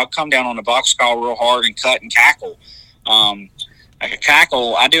 I'll come down on the box call real hard and cut and cackle. Like a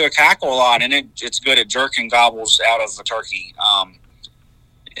cackle, I do a cackle a lot, and it's good at jerking gobbles out of a turkey.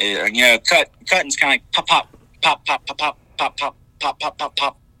 Cutting's kind of like pop, pop, pop, pop, pop, pop, pop, pop, pop, pop,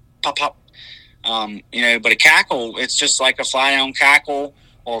 pop, pop, pop. But a cackle, it's just like a fly down cackle.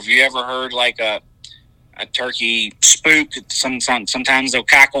 Or if you ever heard like a turkey spook, sometimes they'll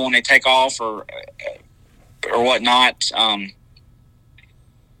cackle when they take off or whatnot.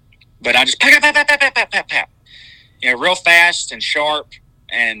 But I just pap, real fast and sharp,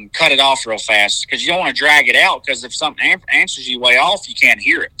 and cut it off real fast, because you don't want to drag it out, because if something answers you way off, you can't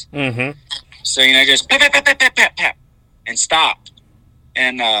hear it. Mm-hmm. So just pap, and stop.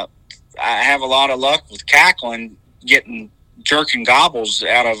 And I have a lot of luck with cackling, jerking gobbles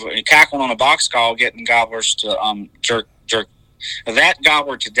out of cackling on a box call, getting gobblers to jerk. That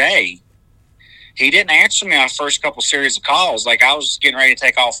gobbler today, he didn't answer me on the first couple series of calls. Like, I was getting ready to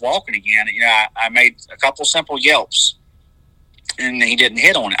take off walking again. I made a couple simple yelps, and he didn't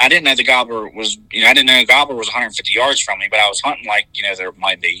hit on it. I didn't know the gobbler was, I didn't know the gobbler was 150 yards from me, but I was hunting like, there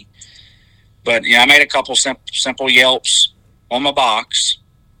might be. But, I made a couple simple yelps on my box.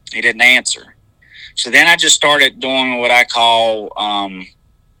 He didn't answer. So then I just started doing what I call,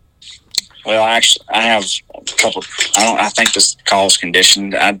 actually, I have a couple. I think this call is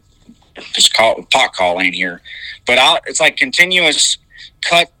conditioned. I just call it pot call in here, but it's like continuous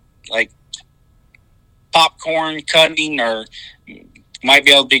cut, like popcorn cutting, or might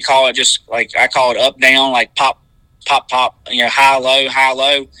be able to call it just like I call it up down, like pop, pop, pop, high,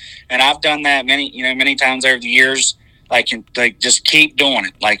 low. And I've done that many times over the years. Like just keep doing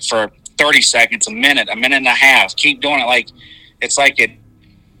it, like for 30 seconds, a minute and a half. Keep doing it. It's like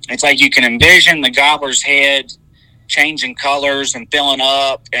you can envision the gobbler's head changing colors and filling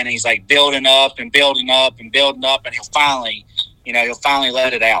up, and he's like building up and building up and building up, and he'll finally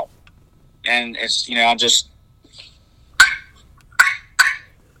let it out. And it's, I'll just.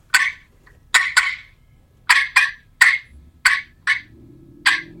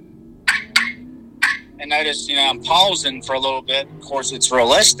 And notice, I'm pausing for a little bit. Of course, it's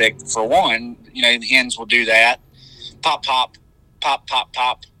realistic for one. The hens will do that. Pop, pop, pop, pop,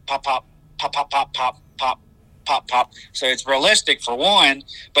 pop, pop, pop, pop, pop, pop, pop, pop, pop, pop. So it's realistic for one,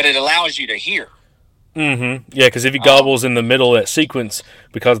 but it allows you to hear. Mm-hmm. Yeah, because if he gobbles in the middle of that sequence,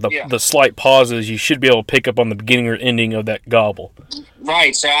 because of the slight pauses, you should be able to pick up on the beginning or ending of that gobble.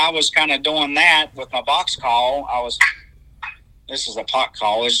 Right. So I was kind of doing that with my box call. This is a pot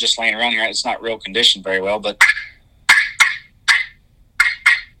call. It's just laying around here. It's not real conditioned very well, but.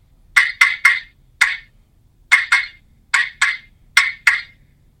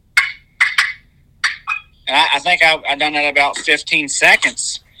 And I think I done that about 15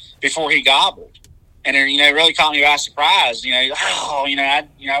 seconds before he gobbled. And it really caught me by surprise. I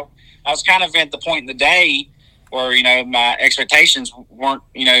was kind of at the point in the day where, my expectations weren't,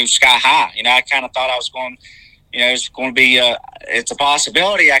 sky high. I kind of thought I was going, it's going to be, it's a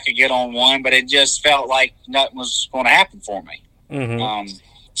possibility I could get on one, but it just felt like nothing was going to happen for me. Mm-hmm.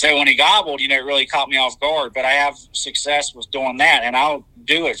 So when he gobbled, it really caught me off guard, but I have success with doing that, and I'll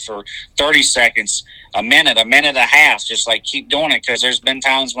do it for 30 seconds, a minute and a half, just like keep doing it, because there's been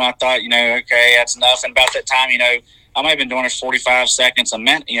times when I thought, okay, that's enough, and about that time, I might have been doing it 45 seconds, a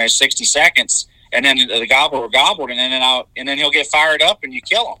minute, 60 seconds, and then the gobbler gobbled, and then he'll get fired up, and you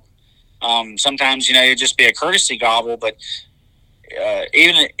kill him. Sometimes, it'd just be a courtesy gobble, but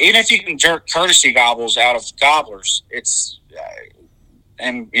even if you can jerk courtesy gobbles out of gobblers, it's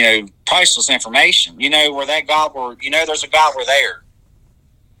and priceless information. Where that gobbler, there's a gobbler there.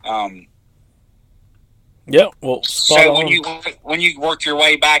 Yeah. Well, so when you work your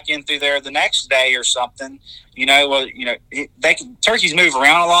way back in through there the next day or something, turkeys move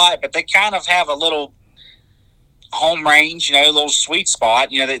around a lot, but they kind of have a little home range, a little sweet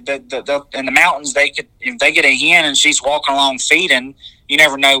spot. In the mountains, if they get a hen and she's walking along feeding, you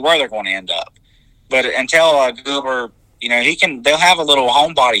never know where they're going to end up. But until a gobbler, they'll have a little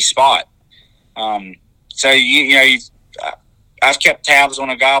homebody spot. So I've kept tabs on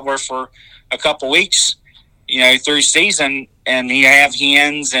a gobbler for a couple weeks, through season, and he have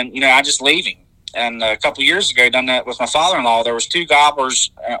hens, and I just leave him. And a couple years ago, done that with my father-in-law. There was two gobblers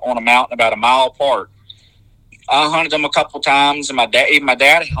on a mountain about a mile apart. I hunted them a couple times, and my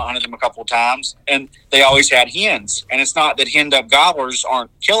dad hunted them a couple times, and they always had hens. And it's not that henned-up gobblers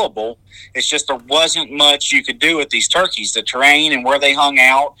aren't killable. It's just there wasn't much you could do with these turkeys. The terrain and where they hung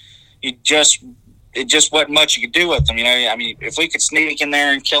out, it just wasn't much you could do with them. If we could sneak in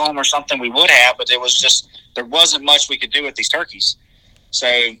there and kill them or something, we would have, but there wasn't much we could do with these turkeys. So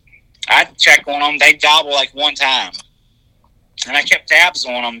I'd check on them. They'd gobble like one time. And I kept tabs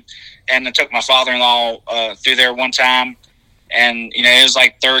on them. And I took my father-in-law through there one time, and it was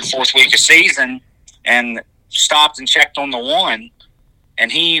like third, fourth week of season, and stopped and checked on the one,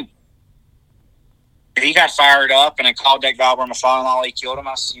 and he got fired up, and I called that gobbler. My father-in-law, he killed him.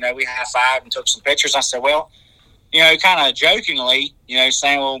 I said, we high-fived and took some pictures. I said, well, kind of jokingly,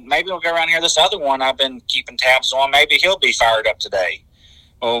 saying, well, maybe we'll go around here. This other one I've been keeping tabs on, maybe he'll be fired up today.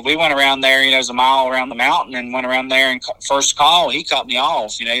 Well, we went around there, it was a mile around the mountain, and went around there, and first call, he cut me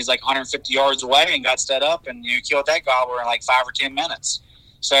off. He's like 150 yards away and got set up, and killed that gobbler in like 5 or 10 minutes.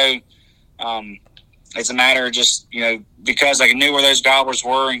 So it's a matter of just, because I knew where those gobblers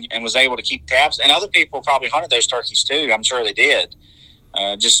were and was able to keep tabs. And other people probably hunted those turkeys too. I'm sure they did.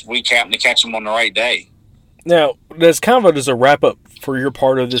 Just we happened to catch them on the right day. Now, that's kind of as a wrap up for your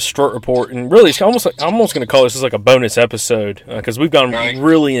part of this Strut Report, and really, it's almost I'm almost going to call this as like a bonus episode, because we've gone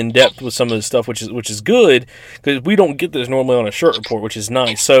really in depth with some of this stuff, which is good, because we don't get this normally on a Strut Report, which is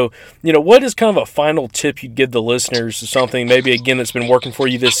nice. So, what is kind of a final tip you'd give the listeners, something maybe again that's been working for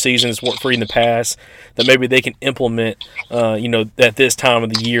you this season, that's worked for you in the past, that maybe they can implement, at this time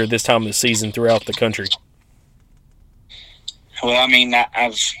of the year, this time of the season throughout the country? Well,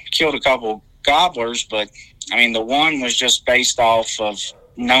 I've killed a couple gobblers, but the one was just based off of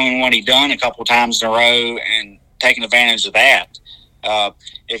knowing what he'd done a couple times in a row and taking advantage of that.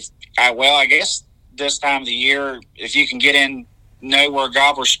 I guess this time of the year, if you can get in, know where a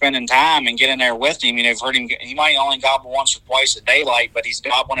gobbler's spending time and get in there with him, I've heard him, he might only gobble once or twice at daylight, but he's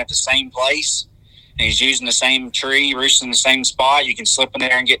gobbling at the same place and he's using the same tree, roosting in the same spot, you can slip in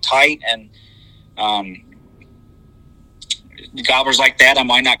there and get tight. And gobblers like that, I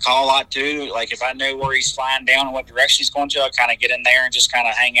might not call a lot too. Like if I know where he's flying down and what direction he's going to, I kind of get in there and just kind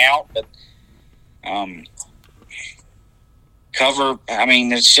of hang out. But cover, I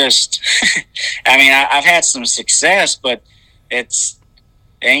mean, it's just, I mean, I've had some success, but it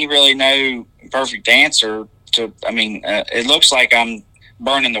ain't really no perfect answer to, I mean, it looks like I'm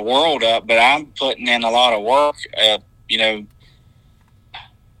burning the world up, but I'm putting in a lot of work. You know,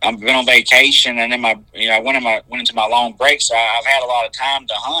 I've been on vacation, and then I went into my long break, so I've had a lot of time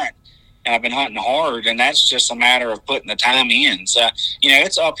to hunt, and I've been hunting hard, and that's just a matter of putting the time in. So, you know,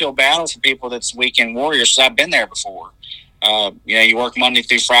 it's an uphill battle for people that's weekend warriors. So I've been there before. You know, you work Monday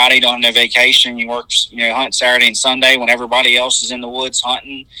through Friday, don't have no vacation. You work, you know, hunt Saturday and Sunday when everybody else is in the woods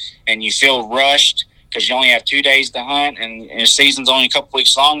hunting, and you feel rushed because you only have 2 days to hunt, and the season's only a couple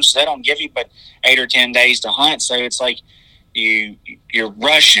weeks long, so they don't give you but 8 or 10 days to hunt. So it's like you're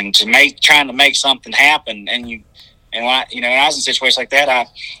rushing to trying to make something happen, and when I was in situations like that,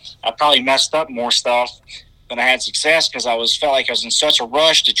 I probably messed up more stuff than I had success because felt like I was in such a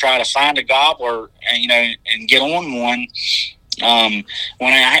rush to try to find a gobbler and get on one.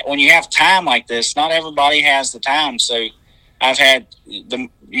 When you have time like this, not everybody has the time. So you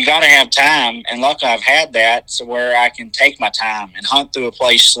got to have time, and luckily I've had that, so where I can take my time and hunt through a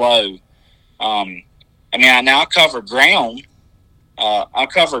place slow. I mean, I'll cover ground. I'll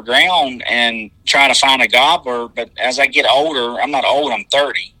cover ground and try to find a gobbler. But as I get older, I'm not old. I'm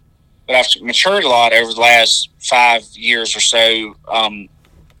 30, but I've matured a lot over the last 5 years or so.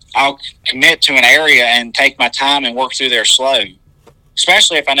 I'll commit to an area and take my time and work through there slow,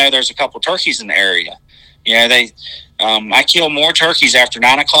 especially if I know there's a couple turkeys in the area. You know, I kill more turkeys after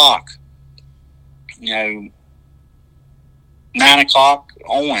 9 o'clock. You know, 9 o'clock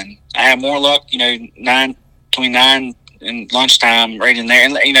on. I have more luck, between 9 and lunchtime right in there.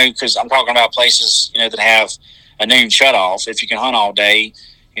 And, because I'm talking about places, that have a noon shut off. If you can hunt all day,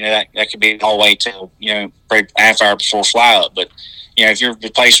 that could be all the way till, probably a half hour before fly up. But, if you're the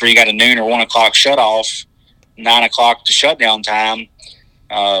place where you got a noon or 1 o'clock shut off, 9 o'clock to shutdown time,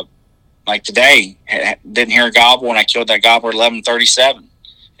 like today, didn't hear a gobble, and I killed that gobbler at 11:37.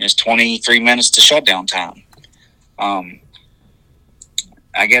 It's 23 minutes to shutdown time.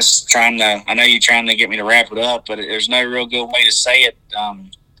 I guess I know you're trying to get me to wrap it up, but there's no real good way to say it.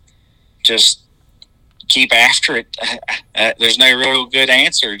 Just keep after it. There's no real good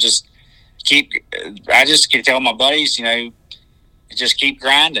answer. I just can tell my buddies, just keep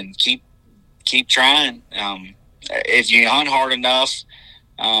grinding, keep trying. If you hunt hard enough,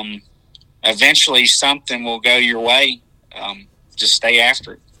 eventually something will go your way. Just stay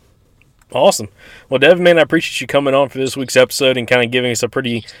after it. Awesome. Well, Devin, man, I appreciate you coming on for this week's episode and kind of giving us a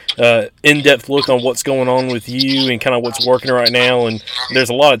pretty in-depth look on what's going on with you and kind of what's working right now. And there's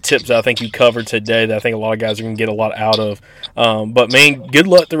a lot of tips that I think you covered today that I think a lot of guys are going to get a lot out of. But, man, good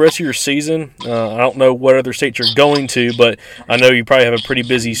luck the rest of your season. I don't know what other states you're going to, but I know you probably have a pretty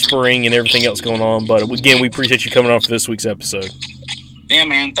busy spring and everything else going on. But, again, we appreciate you coming on for this week's episode. Yeah,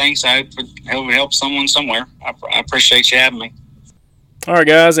 man, thanks. I hope it helps someone somewhere. I appreciate you having me. All right,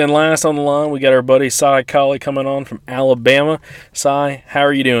 guys, and last on the line, we got our buddy Cy Colley coming on from Alabama. Cy, how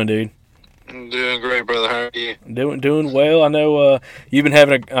are you doing, dude? I'm doing great, brother. How are you? Doing well. I know you've been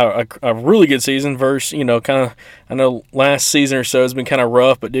having a really good season versus, I know last season or so has been kind of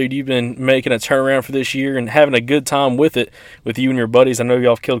rough, but, dude, you've been making a turnaround for this year and having a good time with it with you and your buddies. I know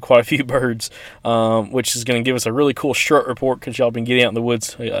y'all have killed quite a few birds, which is going to give us a really cool strut report because y'all been getting out in the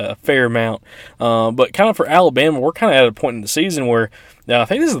woods a fair amount. But kind of for Alabama, we're kind of at a point in the season where I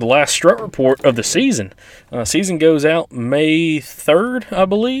think this is the last strut report of the season. Season goes out May 3rd, I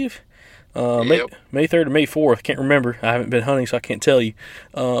believe. Yep. May 3rd or May 4th. Can't remember. I haven't been hunting, so I can't tell you.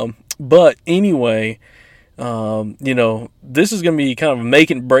 But anyway, this is going to be kind of make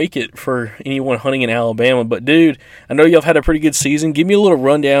and break it for anyone hunting in Alabama. But, dude, I know y'all have had a pretty good season. Give me a little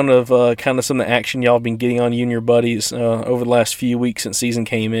rundown of kind of some of the action y'all have been getting on you and your buddies over the last few weeks since season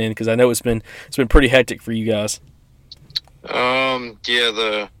came in, because I know it's been pretty hectic for you guys.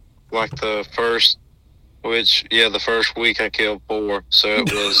 The first week I killed 4, so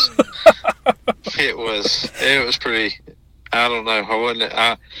it was it was pretty. I don't know.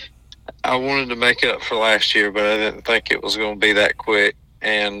 I wanted to make up for last year, but I didn't think it was going to be that quick.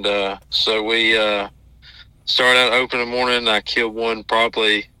 And so we started out open in the morning. And I killed one,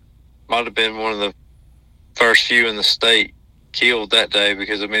 probably might have been one of the first few in the state killed that day,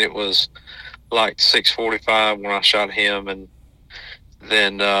 because it was like 6:45 when I shot him, and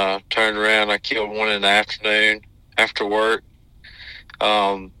then turned around. I killed one in the afternoon after work.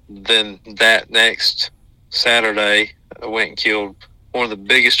 Then that next Saturday, I went and killed one of the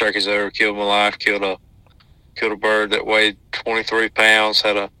biggest turkeys I ever killed in my life. Killed a bird that weighed 23 pounds,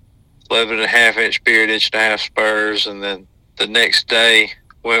 had a 11.5-inch beard, 1.5-inch spurs, and then the next day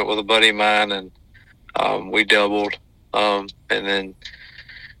went with a buddy of mine, and we doubled. And then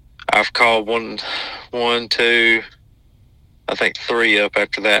I've called one, two, I think 3 up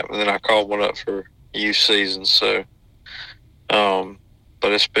after that, and then I called one up for youth season. So,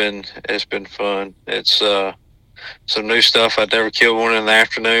 but it's been fun. It's some new stuff. I'd never killed one in the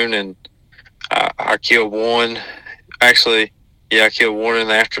afternoon, and I killed one. Actually, yeah, I killed one in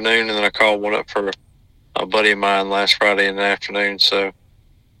the afternoon, and then I called one up for a buddy of mine last Friday in the afternoon. So,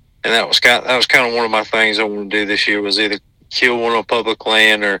 and that was kind of one of my things I wanted to do this year, was either kill one on public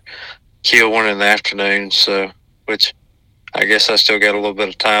land or kill one in the afternoon. So, which I guess I still got a little bit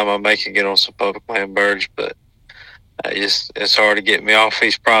of time. I may can get on some public land birds, but it's hard to get me off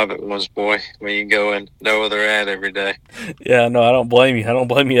these private ones, boy, when you go and know where they're at every day. Yeah, no, I don't blame you. I don't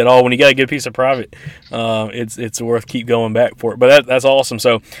blame you at all. When you got a good piece of private, it's worth keep going back for it. But that's awesome.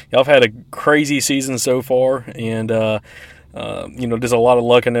 So y'all have had a crazy season so far, and just a lot of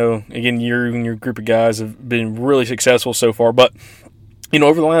luck. I know, again, you and your group of guys have been really successful so far. But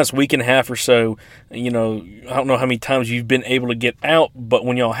over the last week and a half or so, I don't know how many times you've been able to get out, but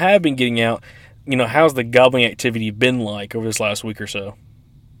when y'all have been getting out, how's the gobbling activity been like over this last week or so?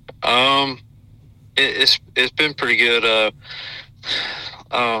 It's been pretty good.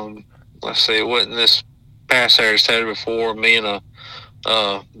 Let's see, it wasn't this past Saturday before. Me and a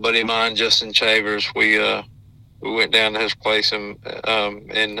buddy of mine, Justin Chavers, we went down to his place and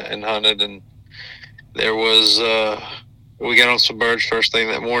hunted, and there was we got on some birds first thing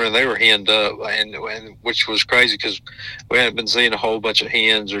that morning. They were henned up, and which was crazy because we hadn't been seeing a whole bunch of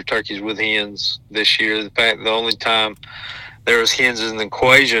hens or turkeys with hens this year. In fact, the only time there was hens in the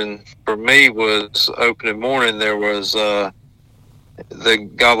equation for me was opening morning. There was the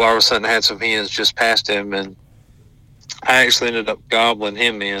gobbler all of a sudden had some hens just past him, and I actually ended up gobbling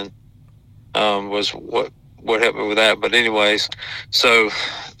him in. Was what helped me with that. But anyways, so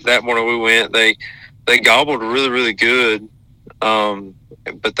that morning we went. They gobbled really, really good,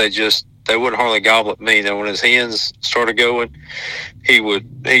 but they wouldn't hardly gobble at me. Now, when his hens started going,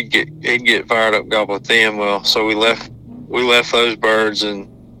 he'd get fired up, gobble at them. Well, so we left those birds, and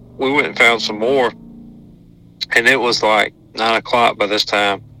we went and found some more, and it was like 9 o'clock by this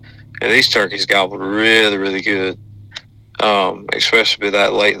time, and these turkeys gobbled really, really good, especially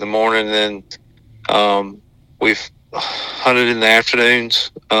that late in the morning. And then we've hunted in the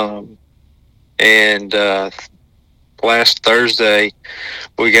afternoons. And last Thursday,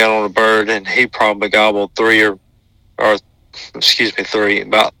 we got on a bird, and he probably gobbled three, about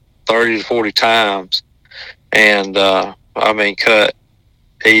 30 to 40 times. And cut.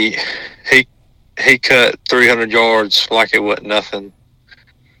 He cut 300 yards like it wasn't nothing,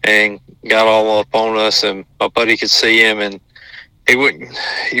 and got all up on us. And my buddy could see him, and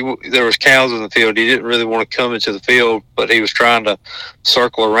there was cows in the field. He didn't really want to come into the field, but he was trying to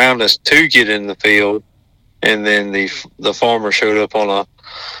circle around us to get in the field. And then the farmer showed up on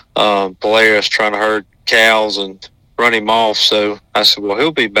a Polaris trying to herd cows and run him off. So I said, well,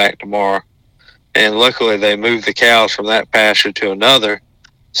 he'll be back tomorrow. And luckily they moved the cows from that pasture to another.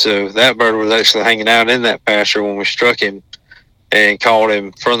 So that bird was actually hanging out in that pasture when we struck him, and called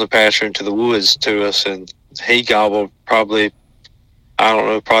him from the pasture into the woods to us. And he gobbled probably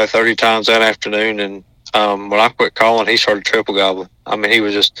 30 times that afternoon. And when I quit calling, he started triple gobbling. I mean,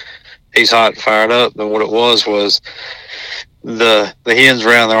 he's hot and fired up. And what it was the hens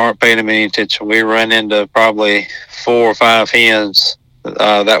around there aren't paying him any attention. We ran into probably 4 or 5 hens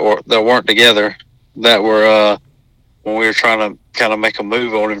that weren't together, that were when we were trying to kind of make a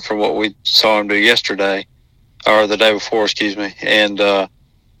move on him from what we saw him do yesterday, or the day before, excuse me. And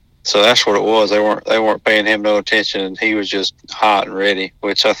so that's what it was. They weren't paying him no attention, and he was just hot and ready,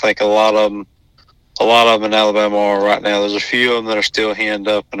 which I think a lot of them in Alabama are right now. There's a few of them that are still henned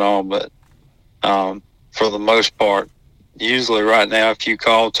up and all, but for the most part, usually right now, if you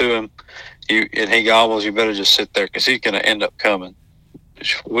call to him and he gobbles, you better just sit there, because he's going to end up coming.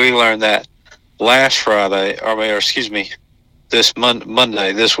 We learned that last Friday, this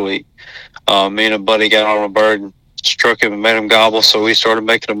Monday this week. Me and a buddy got on a bird and struck him and made him gobble, so we started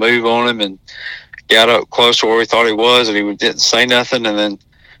making a move on him and got up close to where we thought he was, and he didn't say nothing. And then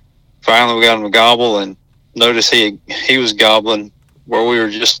finally we got him to gobble, and noticed he was gobbling where we were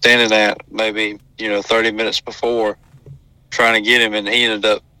just standing at maybe 30 minutes before, trying to get him, and he ended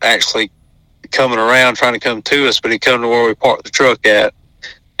up actually coming around trying to come to us, but he come to where we parked the truck at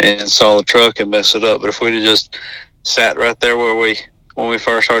and saw the truck and messed it up. But if we'd have just sat right there where we when we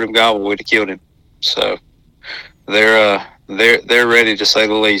first heard him gobble, we'd have killed him. So they're ready, to say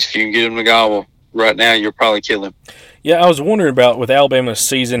the least. If you can get him to gobble right now, you'll probably kill him. Yeah, I was wondering about with Alabama's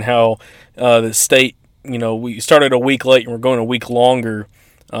season how the state, we started a week late and we're going a week longer,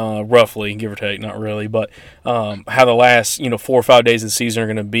 roughly, give or take, not really, but how the last 4 or 5 days of the season are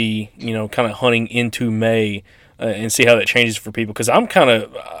going to be, kind of hunting into May, and see how that changes for people. Because I'm kind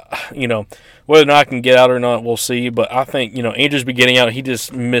of, whether or not I can get out or not, we'll see. But I think Andrew's been getting out. He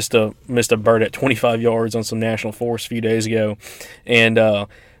just missed a bird at 25 yards on some national forest a few days ago, and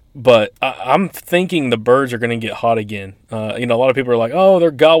but I'm thinking the birds are going to get hot again. A lot of people are like, oh,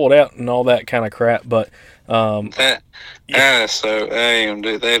 they're gobbled out and all that kind of crap. But so they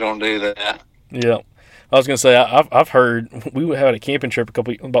don't do that. Yeah, I was going to say I've heard we had a camping trip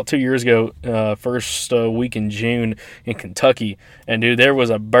about 2 years ago, first week in June in Kentucky, and dude, there was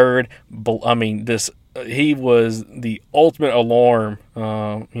a bird. He was the ultimate alarm,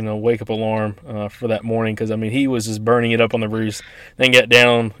 wake up alarm for that morning, because he was just burning it up on the roost. Then got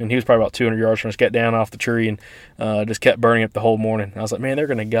down, and he was probably about 200 yards from us. Got down off the tree and just kept burning up the whole morning. I was like, man, they're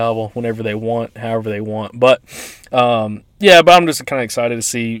gonna gobble whenever they want, however they want. But but I'm just kind of excited to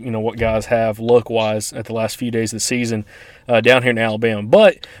see what guys have luck wise at the last few days of the season down here in Alabama.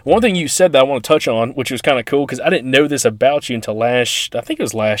 But one thing you said that I want to touch on, which was kind of cool, because I didn't know this about you until I think it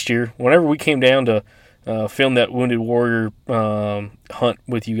was last year, whenever we came down to film that Wounded Warrior hunt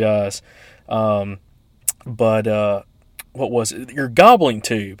with you guys. What was it? Your gobbling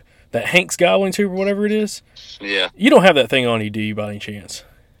tube, that Hank's gobbling tube or whatever it is. Yeah. You don't have that thing on you, do you, by any chance?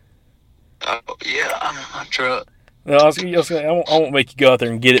 Yeah, I'm in my truck. No, I won't make you go out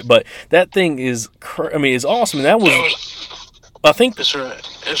there and get it, but that thing is, it's awesome. And that was, I think it's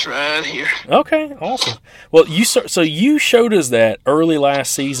right here. Okay, awesome. Well, you showed us that early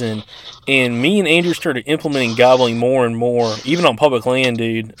last season, and me and Andrew started implementing gobbling more and more, even on public land,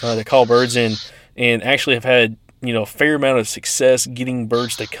 dude, to call birds in, and actually have had a fair amount of success getting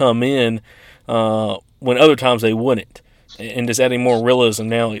birds to come in when other times they wouldn't, and just adding more realism.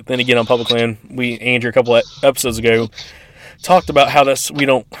 Now, then again, on public land, Andrew a couple of episodes ago talked about how we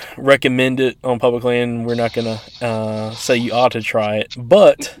don't recommend it on public land. We're not going to say you ought to try it,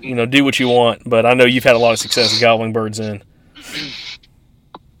 but do what you want. But I know you've had a lot of success gobbling birds in.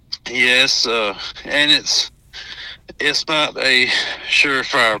 Yes, and it's not a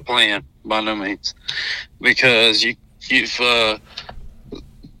surefire plan by no means, because you can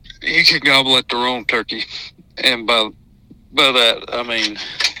gobble at the wrong turkey, and by that I mean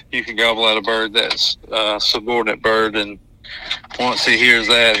you can gobble at a bird that's a subordinate bird, and once he hears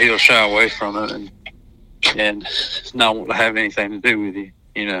that, he'll shy away from it and not want to have anything to do with you,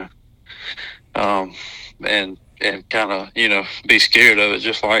 and kind of be scared of it,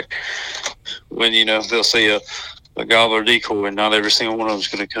 just like when they'll see a gobbler decoy, and not every single one of them is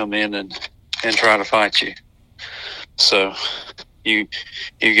going to come in and try to fight you. So you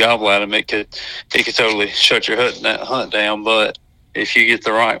gobble at them, it could totally shut your hunt down. But if you get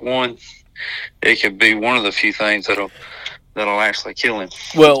the right one, it could be one of the few things that'll actually kill him.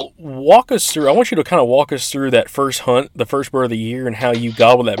 Well, walk us through. I want you to kind of walk us through that first hunt, the first bird of the year, and how you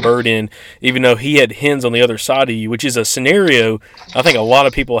gobbled that bird in, even though he had hens on the other side of you, which is a scenario I think a lot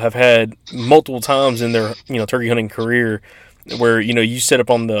of people have had multiple times in their turkey hunting career, where you set up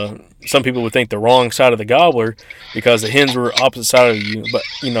on some people would think the wrong side of the gobbler because the hens were opposite side of you. But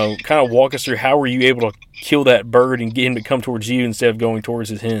kind of walk us through, how were you able to kill that bird and get him to come towards you instead of going towards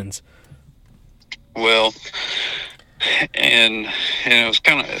his hens? Well, and it's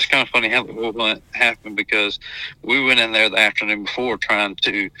kind of funny how the whole hunt happened, because we went in there the afternoon before trying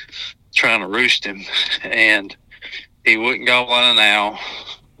to roost him, and he wouldn't gobble at an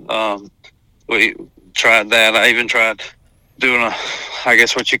owl. We tried that. I even tried doing I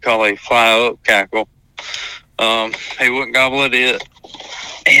guess what you call a fly up cackle. He wouldn't gobble at it,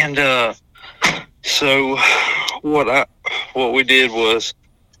 and so what we did was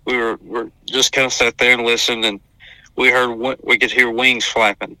we just kind of sat there and listened, and we could hear wings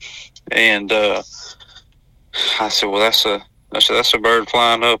flapping, and I said, well, that's a bird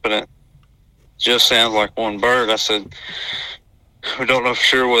flying up, and it just sounds like one bird. I said, we don't know for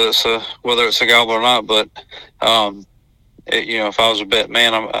sure whether it's a gobbler or not, but if I was a bet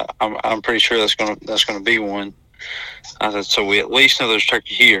man, I'm pretty sure that's gonna be one. I said, so we at least know there's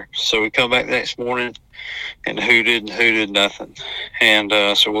turkey here. So we come back the next morning and hooted nothing, and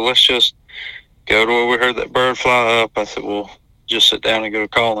so well, let's just go to where we heard that bird fly up. I said, well, just sit down and go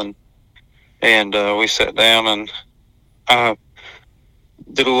calling, and we sat down, and I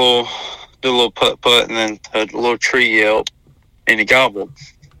did a little putt, and then a little tree yelp, and he gobbled,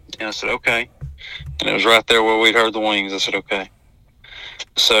 and I said, okay. And it was right there where we'd heard the wings. I said, okay.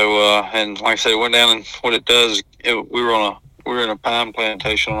 So and like I said, it went down, and what it does, we were in a pine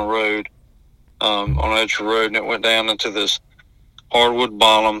plantation on a road, on the edge of the road, and it went down into this hardwood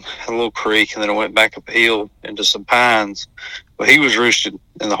bottom, a little creek, and then it went back up a hill into some pines. But he was roosted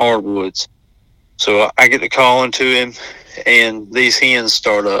in the hardwoods. So I get to calling to him, and these hens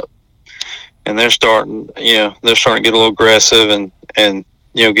start up, and they're starting to get a little aggressive and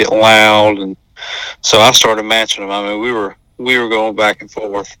get loud. And so I started matching them. I mean, we were going back and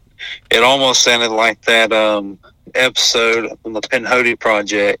forth. It almost sounded like that episode on the Pinhoti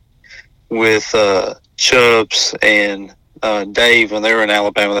Project with Chubbs and Dave when they were in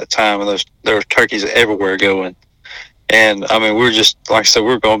Alabama at that time, and there were turkeys everywhere going. And I mean, we were just, like I said, we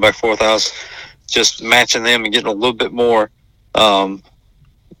were going back and forth. I was just matching them and getting a little bit more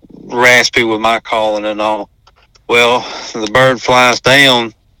raspy with my calling and all. Well, the bird flies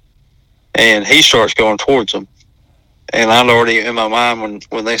down, and he starts going towards them. And I'd already, in my mind,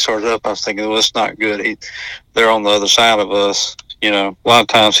 when they started up, I was thinking, well, it's not good. They're on the other side of us. A lot of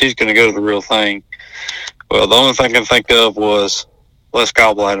times he's going to go to the real thing. Well, the only thing I can think of was, let's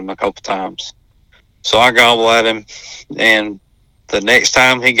gobble at him a couple times. So I gobble at him, and the next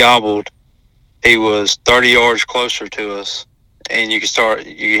time he gobbled, he was 30 yards closer to us, and you could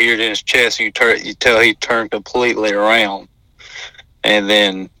hear it in his chest, and you tell he turned completely around. And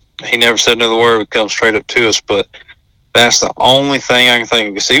then he never said another word, would come straight up to us, but that's the only thing I can think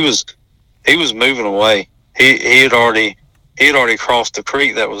of, because he was moving away. He had already crossed the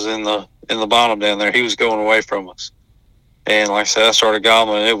creek that was in the bottom down there. He was going away from us. And like I said, I started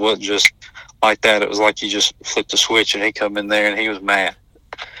gobbling. It wasn't just like that. It was like you just flipped the switch and he come in there and he was mad.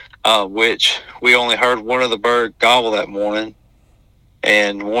 Which we only heard one of the bird gobble that morning.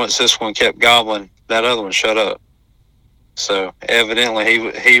 And once this one kept gobbling, that other one shut up. So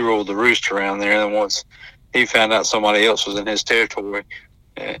evidently he ruled the roost around there. And then once he found out somebody else was in his territory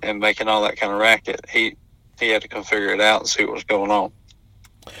and making all that kind of racket, he had to come figure it out and see what was going on.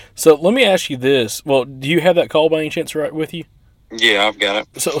 So let me ask you this. Well, do you have that call by any chance right with you? Yeah, I've got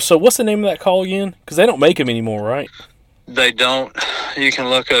it. So what's the name of that call again? Because they don't make them anymore, right? They don't. You can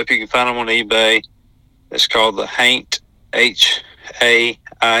look up. You can find them on eBay. It's called the Haint, Haint.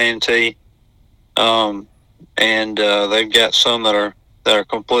 And they've got some that are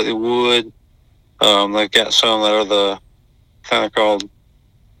completely wood. They've got some that are the kind of called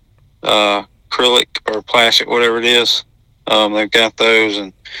acrylic or plastic, whatever it is. They've got those,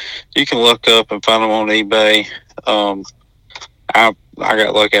 and you can look up and find them on eBay. I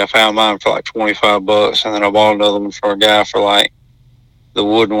got lucky. I found mine for like $25, and then I bought another one for a guy for like the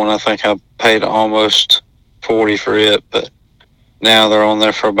wooden one. I think I paid almost $40 for it, but now they're on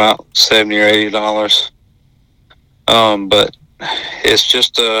there for about $70 or $80. But it's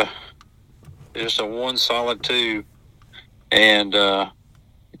just a one solid tube, and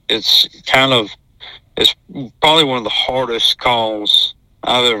it's probably one of the hardest calls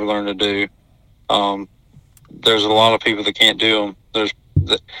I've ever learned to do. There's a lot of people that can't do them.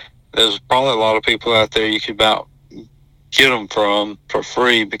 There's probably a lot of people out there you could about get them from for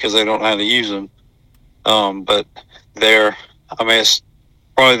free because they don't know how to use them. But it's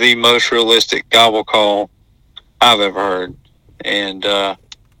probably the most realistic gobble call I've ever heard. And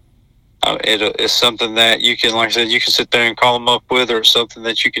it's something that you can, like I said, you can sit there and call them up with, or it's something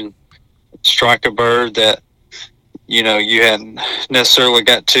that you can strike a bird that, you hadn't necessarily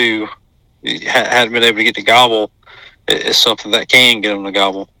hadn't been able to get to gobble. It's something that can get them to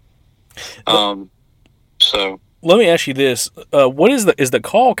gobble. So let me ask you this: what is the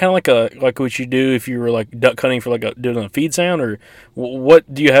call kind of like what you do if you were like duck hunting for doing a feed sound, or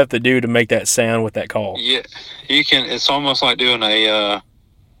what do you have to do to make that sound with that call? Yeah, you can. It's almost like doing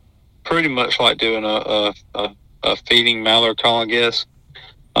pretty much like doing a feeding mallard call, I guess.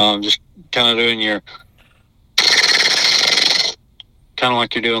 Just kind of doing your, kind of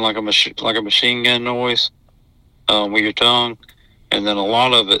like you're doing like a machine gun noise with your tongue, and then a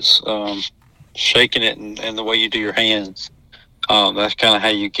lot of it's shaking it and the way you do your hands. That's kind of how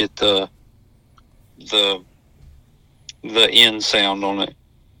you get the end sound on it,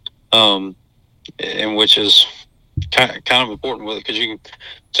 and which is kind of important with it, because you can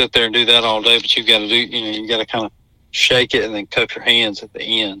sit there and do that all day, but you've got to you got to kind of shake it and then cup your hands at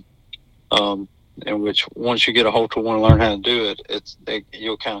the end. In which once you get a hold to one and learn how to do it,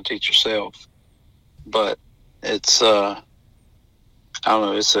 you'll kind of teach yourself. But it's I don't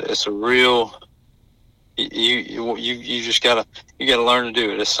know, it's a real, you just gotta learn to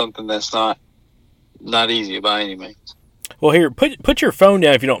do it. It's something that's not easy by any means. Well, here, put your phone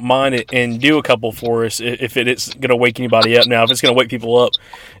down if you don't mind it, and do a couple for us if it's going to wake anybody up. Now, if it's going to wake people up,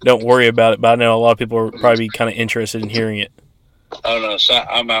 don't worry about it, but I know a lot of people are probably kind of interested in hearing it. Oh no, so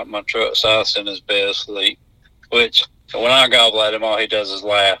I'm out in my truck. Silas in his bed asleep. Which when I gobble at him, all he does is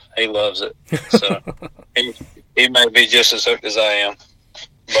laugh. He loves it. So he may be just as hooked as I am.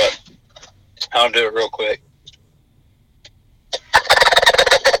 But I'll do it real quick.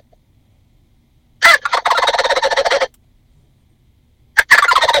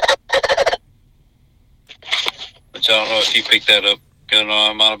 Which I don't know if you picked that up. Good,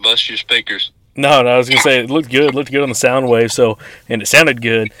 I might have busted your speakers. No, I was gonna say it looked good. It looked good on the sound wave. So, and it sounded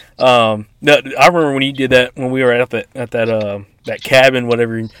good. No, I remember when you did that when we were at that cabin,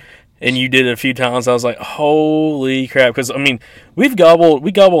 whatever, and you did it a few times. I was like, holy crap! Because I mean, we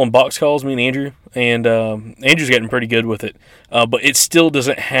gobble on box calls, me and Andrew, and Andrew's getting pretty good with it. But it still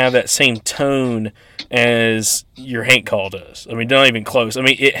doesn't have that same tone as your Hank call does. I mean, not even close. I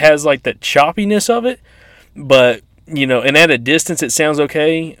mean, it has like that choppiness of it, but and at a distance it sounds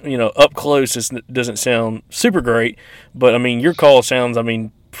okay. Up close it doesn't sound super great. But I mean, your call sounds,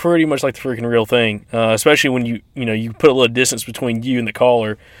 pretty much like the freaking real thing. Especially when you put a little distance between you and the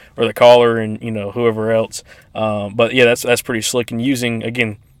caller, or the caller and whoever else. But yeah, that's pretty slick. And using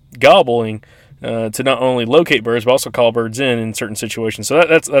again gobbling to not only locate birds but also call birds in certain situations. So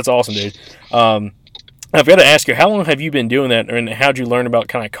that's awesome, dude. I've got to ask you, how long have you been doing that, and how'd you learn about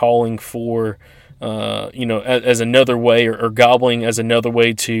kind of calling for? As another way, or gobbling as another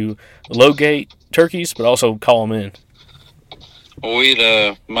way to locate turkeys, but also call them in.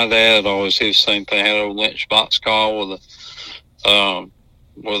 Well, my dad always did the same thing. Had a Lynch box call with a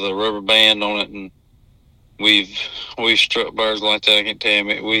rubber band on it, and we've struck birds like that. I can tell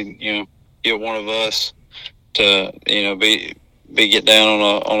you, we get one of us to be get down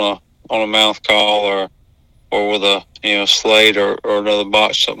on a mouth call or with a slate or another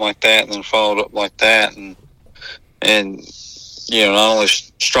box, something like that, and then followed up like that, and not only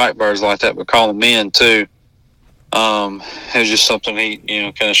strike birds like that, but call them in too. It was just something he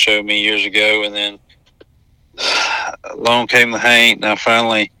kind of showed me years ago, and then along came the Hank, and I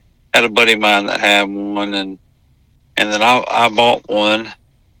finally had a buddy of mine that had one, and then I bought one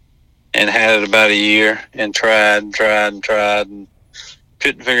and had it about a year and tried and couldn't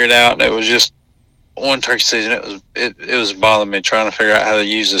figure it out. And it was just one turkey season, it was bothering me trying to figure out how to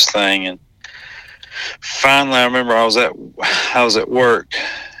use this thing, and finally I remember I was at work,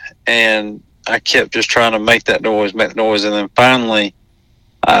 and I kept just trying to make that noise, and then finally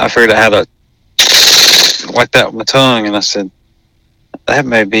I figured out how to like that with my tongue, and I said, that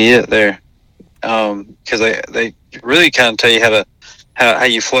may be it there, because they really kind of tell you how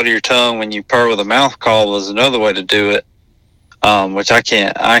you flutter your tongue when you purr with a mouth call is another way to do it. Which I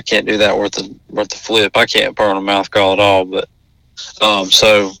can't do that worth the flip. I can't purr on a mouth call at all. But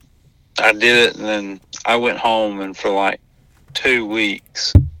so I did it, and then I went home, and for like 2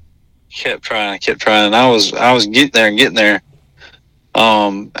 weeks, kept trying. And I was getting there.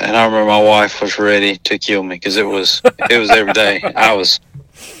 And I remember my wife was ready to kill me because it was every day. I was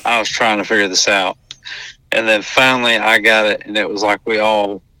trying to figure this out, and then finally I got it, and it was like me,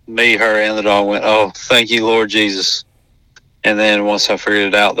 her, and the dog went, "Oh, thank you, Lord Jesus." And then once I figured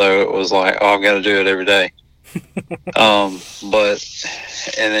it out, though, it was like, oh, I've got to do it every day. But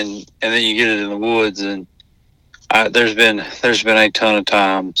and then you get it in the woods, and there's been a ton of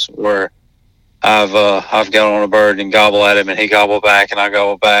times where I've got on a bird and gobble at him, and he gobble back, and I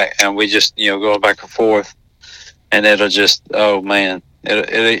gobble back, and we just go back and forth, and it'll just, oh man,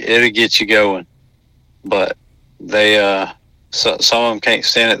 it'll get you going. But they some of them can't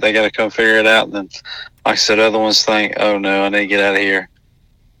stand it. They got to come figure it out, and then, like I said, other ones think, oh no, I need to get out of here,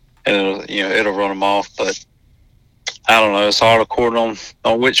 and it'll run them off. But I don't know. It's all according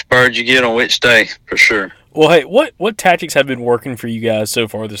on which bird you get on which day, for sure. Well, hey, what tactics have been working for you guys so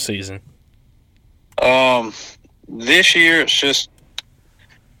far this season? This year it's just,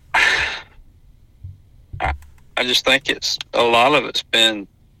 I just think it's a lot of it's been,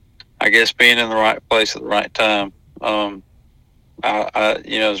 I guess, being in the right place at the right time.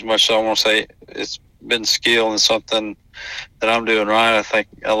 As much as I want to say it's been skill and something that I'm doing right, I think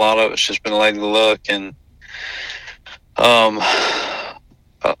a lot of it's just been lady luck, and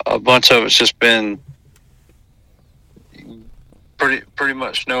a bunch of it's just been pretty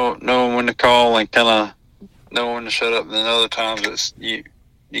much knowing when to call and kind of knowing when to shut up. And then other times it's you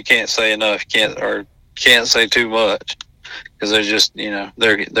can't say enough, can't say too much, because they're just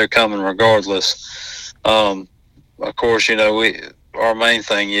they're coming regardless. Of course, our main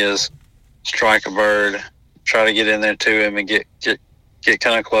thing is strike a bird, try to get in there to him and get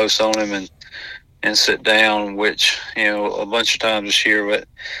kind of close on him and sit down, which a bunch of times this year, but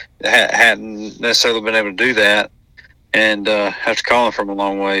hadn't necessarily been able to do that, and have to call him from a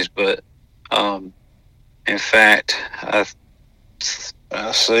long ways. But in fact,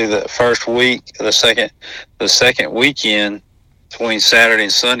 see, the first week, the second weekend between Saturday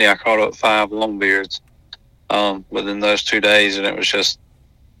and Sunday, I caught up 5 longbeards within those 2 days, and it was just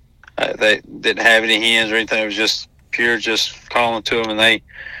they didn't have any hens or anything. It was just pure, just calling to them, and they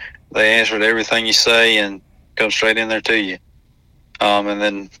answered everything you say and come straight in there to you. And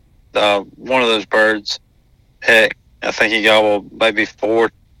then one of those birds, heck, I think he gobbled maybe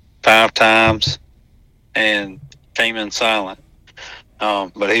 4-5 times and came in silent.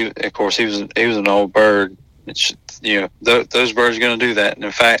 But he was an old bird. It's, those birds are going to do that. And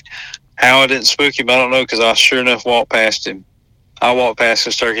in fact, how I didn't spook him, I don't know, because I sure enough walked past him. I walked past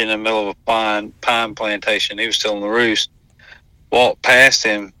this turkey in the middle of a pine plantation. He was still in the roost. Walked past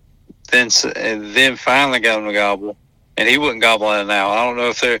him, then finally got him to gobble, and he wouldn't gobble at an owl. I don't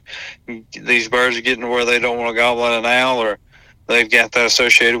know if these birds are getting to where they don't want to gobble at an owl, or they've got that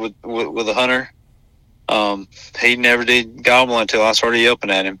associated with a hunter. He never did gobble until I started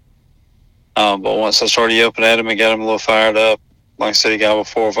yelping at him. But once I started yelping at him and got him a little fired up, like I said, he gobbled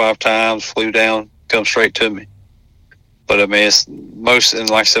 4 or 5 times, flew down, come straight to me. But I mean, most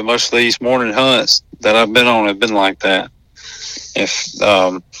of these morning hunts that I've been on have been like that. If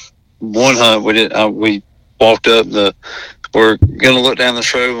one hunt we walked up we're gonna look down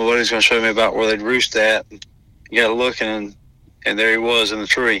the road, and Buddy's gonna show me about where they'd roost at. You got looking, and there he was in the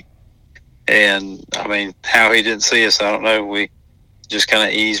tree. And I mean, how he didn't see us, I don't know. We just kind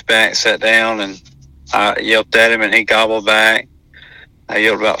of eased back, sat down, and I yelped at him, and he gobbled back. I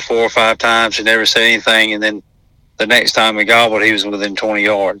yelled about 4 or 5 times. He never said anything, and then the next time he gobbled, he was within 20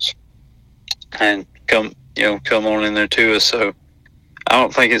 yards and come on in there to us. So I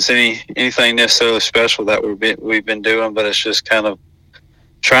don't think it's anything necessarily special that we've been doing, but it's just kind of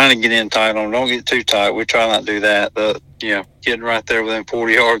trying to get in tight on them. Don't get too tight. We try not to do that. Getting right there within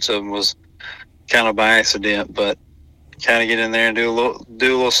 40 yards of them was kind of by accident, but kind of get in there and do a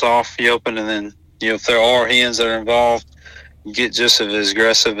little soft yelping, and then if there are hens that are involved, get just as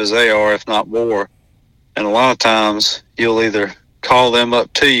aggressive as they are, if not more. And a lot of times you'll either call them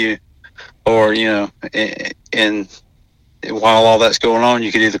up to you, or and while all that's going on,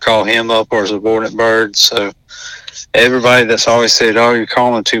 you could either call him up or a subordinate bird. So everybody that's always said, "Oh, you're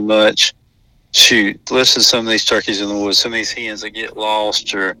calling too much," shoot, listen to some of these turkeys in the woods, some of these hens that get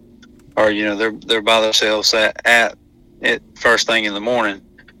lost, or they're by themselves at first thing in the morning.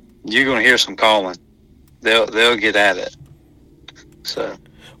 You're going to hear some calling. They'll get at it. So,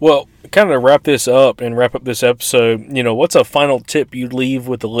 well, kind of wrap up this episode, what's a final tip you'd leave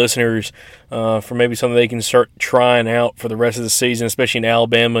with the listeners for maybe something they can start trying out for the rest of the season, especially in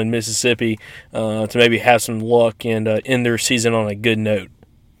Alabama and Mississippi, to maybe have some luck and end their season on a good note?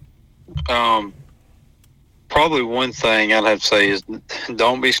 Probably one thing I'd have to say is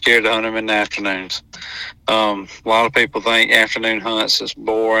don't be scared to hunt them in the afternoons. A lot of people think afternoon hunts is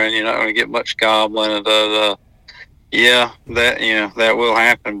boring. You're not going to get much gobbling. Yeah, that will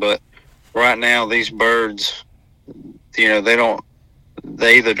happen. But right now, these birds, they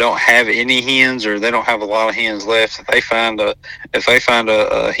either don't have any hens or they don't have a lot of hens left. If they find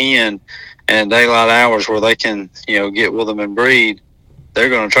a hen in daylight hours where they can, get with them and breed, they're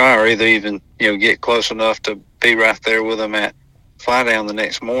going to try, or either even, get close enough to be right there with them at fly down the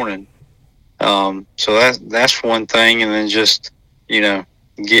next morning. So that's one thing. And then just,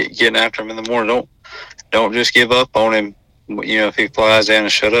 getting after him in the morning. Don't just give up on him. If he flies down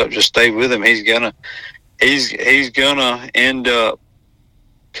and shut up, just stay with him. He's gonna end up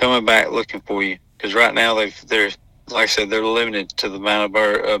coming back looking for you. Because right now they're like I said, they're limited to the amount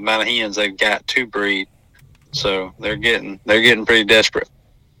of hens they've got to breed. So they're getting pretty desperate.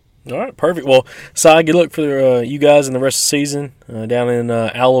 All right, perfect. Well, Si, good luck for you guys in the rest of the season down in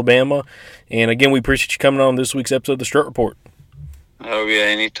Alabama. And again, we appreciate you coming on this week's episode of the Strut Report. Oh yeah,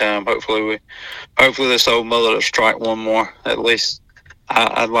 anytime. Hopefully this old mullet will strike one more. At least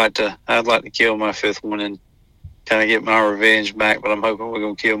I'd like to kill my 5th one and kind of get my revenge back. But I'm hoping we're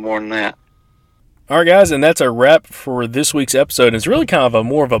gonna kill more than that. All right, guys, and that's a wrap for this week's episode. It's really kind of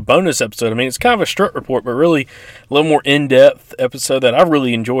more of a bonus episode. I mean, it's kind of a Strut Report, but really a little more in-depth episode that I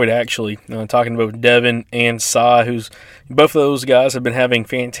really enjoyed, actually, talking about Devin and Si, who's both of those guys have been having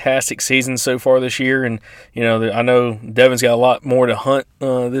fantastic seasons so far this year. And, I know Devin's got a lot more to hunt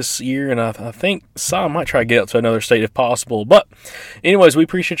this year, and I think Si might try to get up to another state if possible. But anyways, we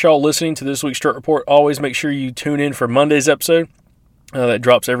appreciate y'all listening to this week's Strut Report. Always make sure you tune in for Monday's episode. That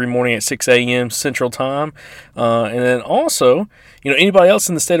drops every morning at 6 a.m. Central Time. And then also, anybody else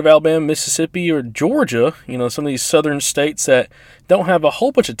in the state of Alabama, Mississippi, or Georgia, some of these southern states that don't have a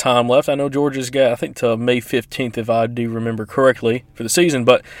whole bunch of time left. I know Georgia's got, I think, till May 15th, if I do remember correctly, for the season.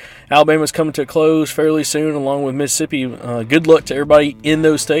 But Alabama's coming to a close fairly soon, along with Mississippi. Good luck to everybody in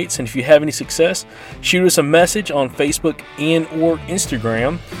those states. And if you have any success, shoot us a message on Facebook and or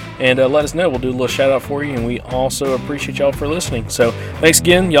Instagram, and let us know. We'll do a little shout out for you, and we also appreciate y'all for listening. So thanks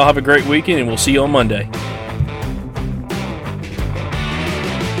again. Y'all have a great weekend, and we'll see you on Monday.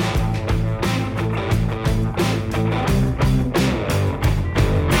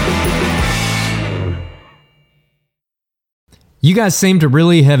 You guys seem to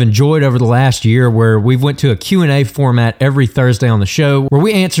really have enjoyed over the last year where we've went to a Q&A format every Thursday on the show where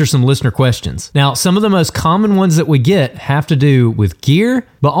we answer some listener questions. Now, some of the most common ones that we get have to do with gear,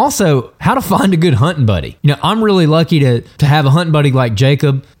 but also how to find a good hunting buddy. You know, I'm really lucky to have a hunting buddy like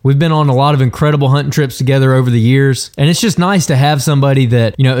Jacob. We've been on a lot of incredible hunting trips together over the years, and it's just nice to have somebody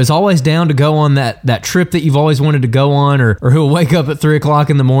that, you know, is always down to go on that trip that you've always wanted to go on, or who'll wake up at 3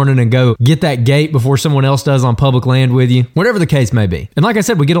 o'clock in the morning and go get that gate before someone else does on public land with you, whatever the case may be. And like I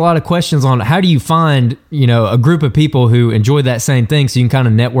said, we get a lot of questions on how do you find, you know, a group of people who enjoy that same thing so you can kind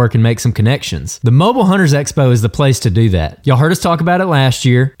of network and make some connections. The Mobile Hunters Expo is the place to do that. Y'all heard us talk about it last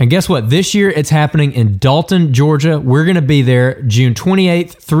year, and guess what? This year it's happening in Dalton, Georgia. We're going to be there June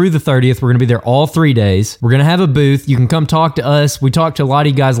 28th through the 30th. We're going to be there all 3 days. We're going to have a booth. You can come talk to us. We talked to a lot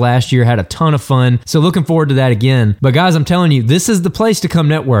of you guys last year, had a ton of fun. So looking forward to that again. But guys, I'm telling you, this is the place to come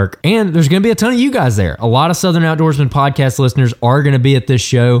network. And there's going to be a ton of you guys there. A lot of Southern Outdoorsman podcast listeners are going to be at this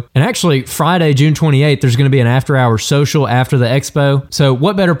show. And actually, Friday, June 28th, there's going to be an after-hour social after the expo. So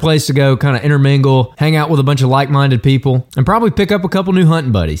what better place to go kind of intermingle, hang out with a bunch of like-minded people, and probably pick up a couple new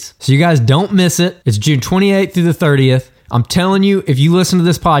hunting buddies. So you guys don't miss it. It's June 28th through the 30th. I'm telling you, if you listen to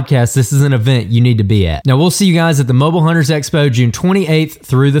this podcast, this is an event you need to be at. Now, we'll see you guys at the Mobile Hunters Expo June 28th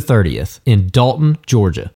through the 30th in Dalton, Georgia.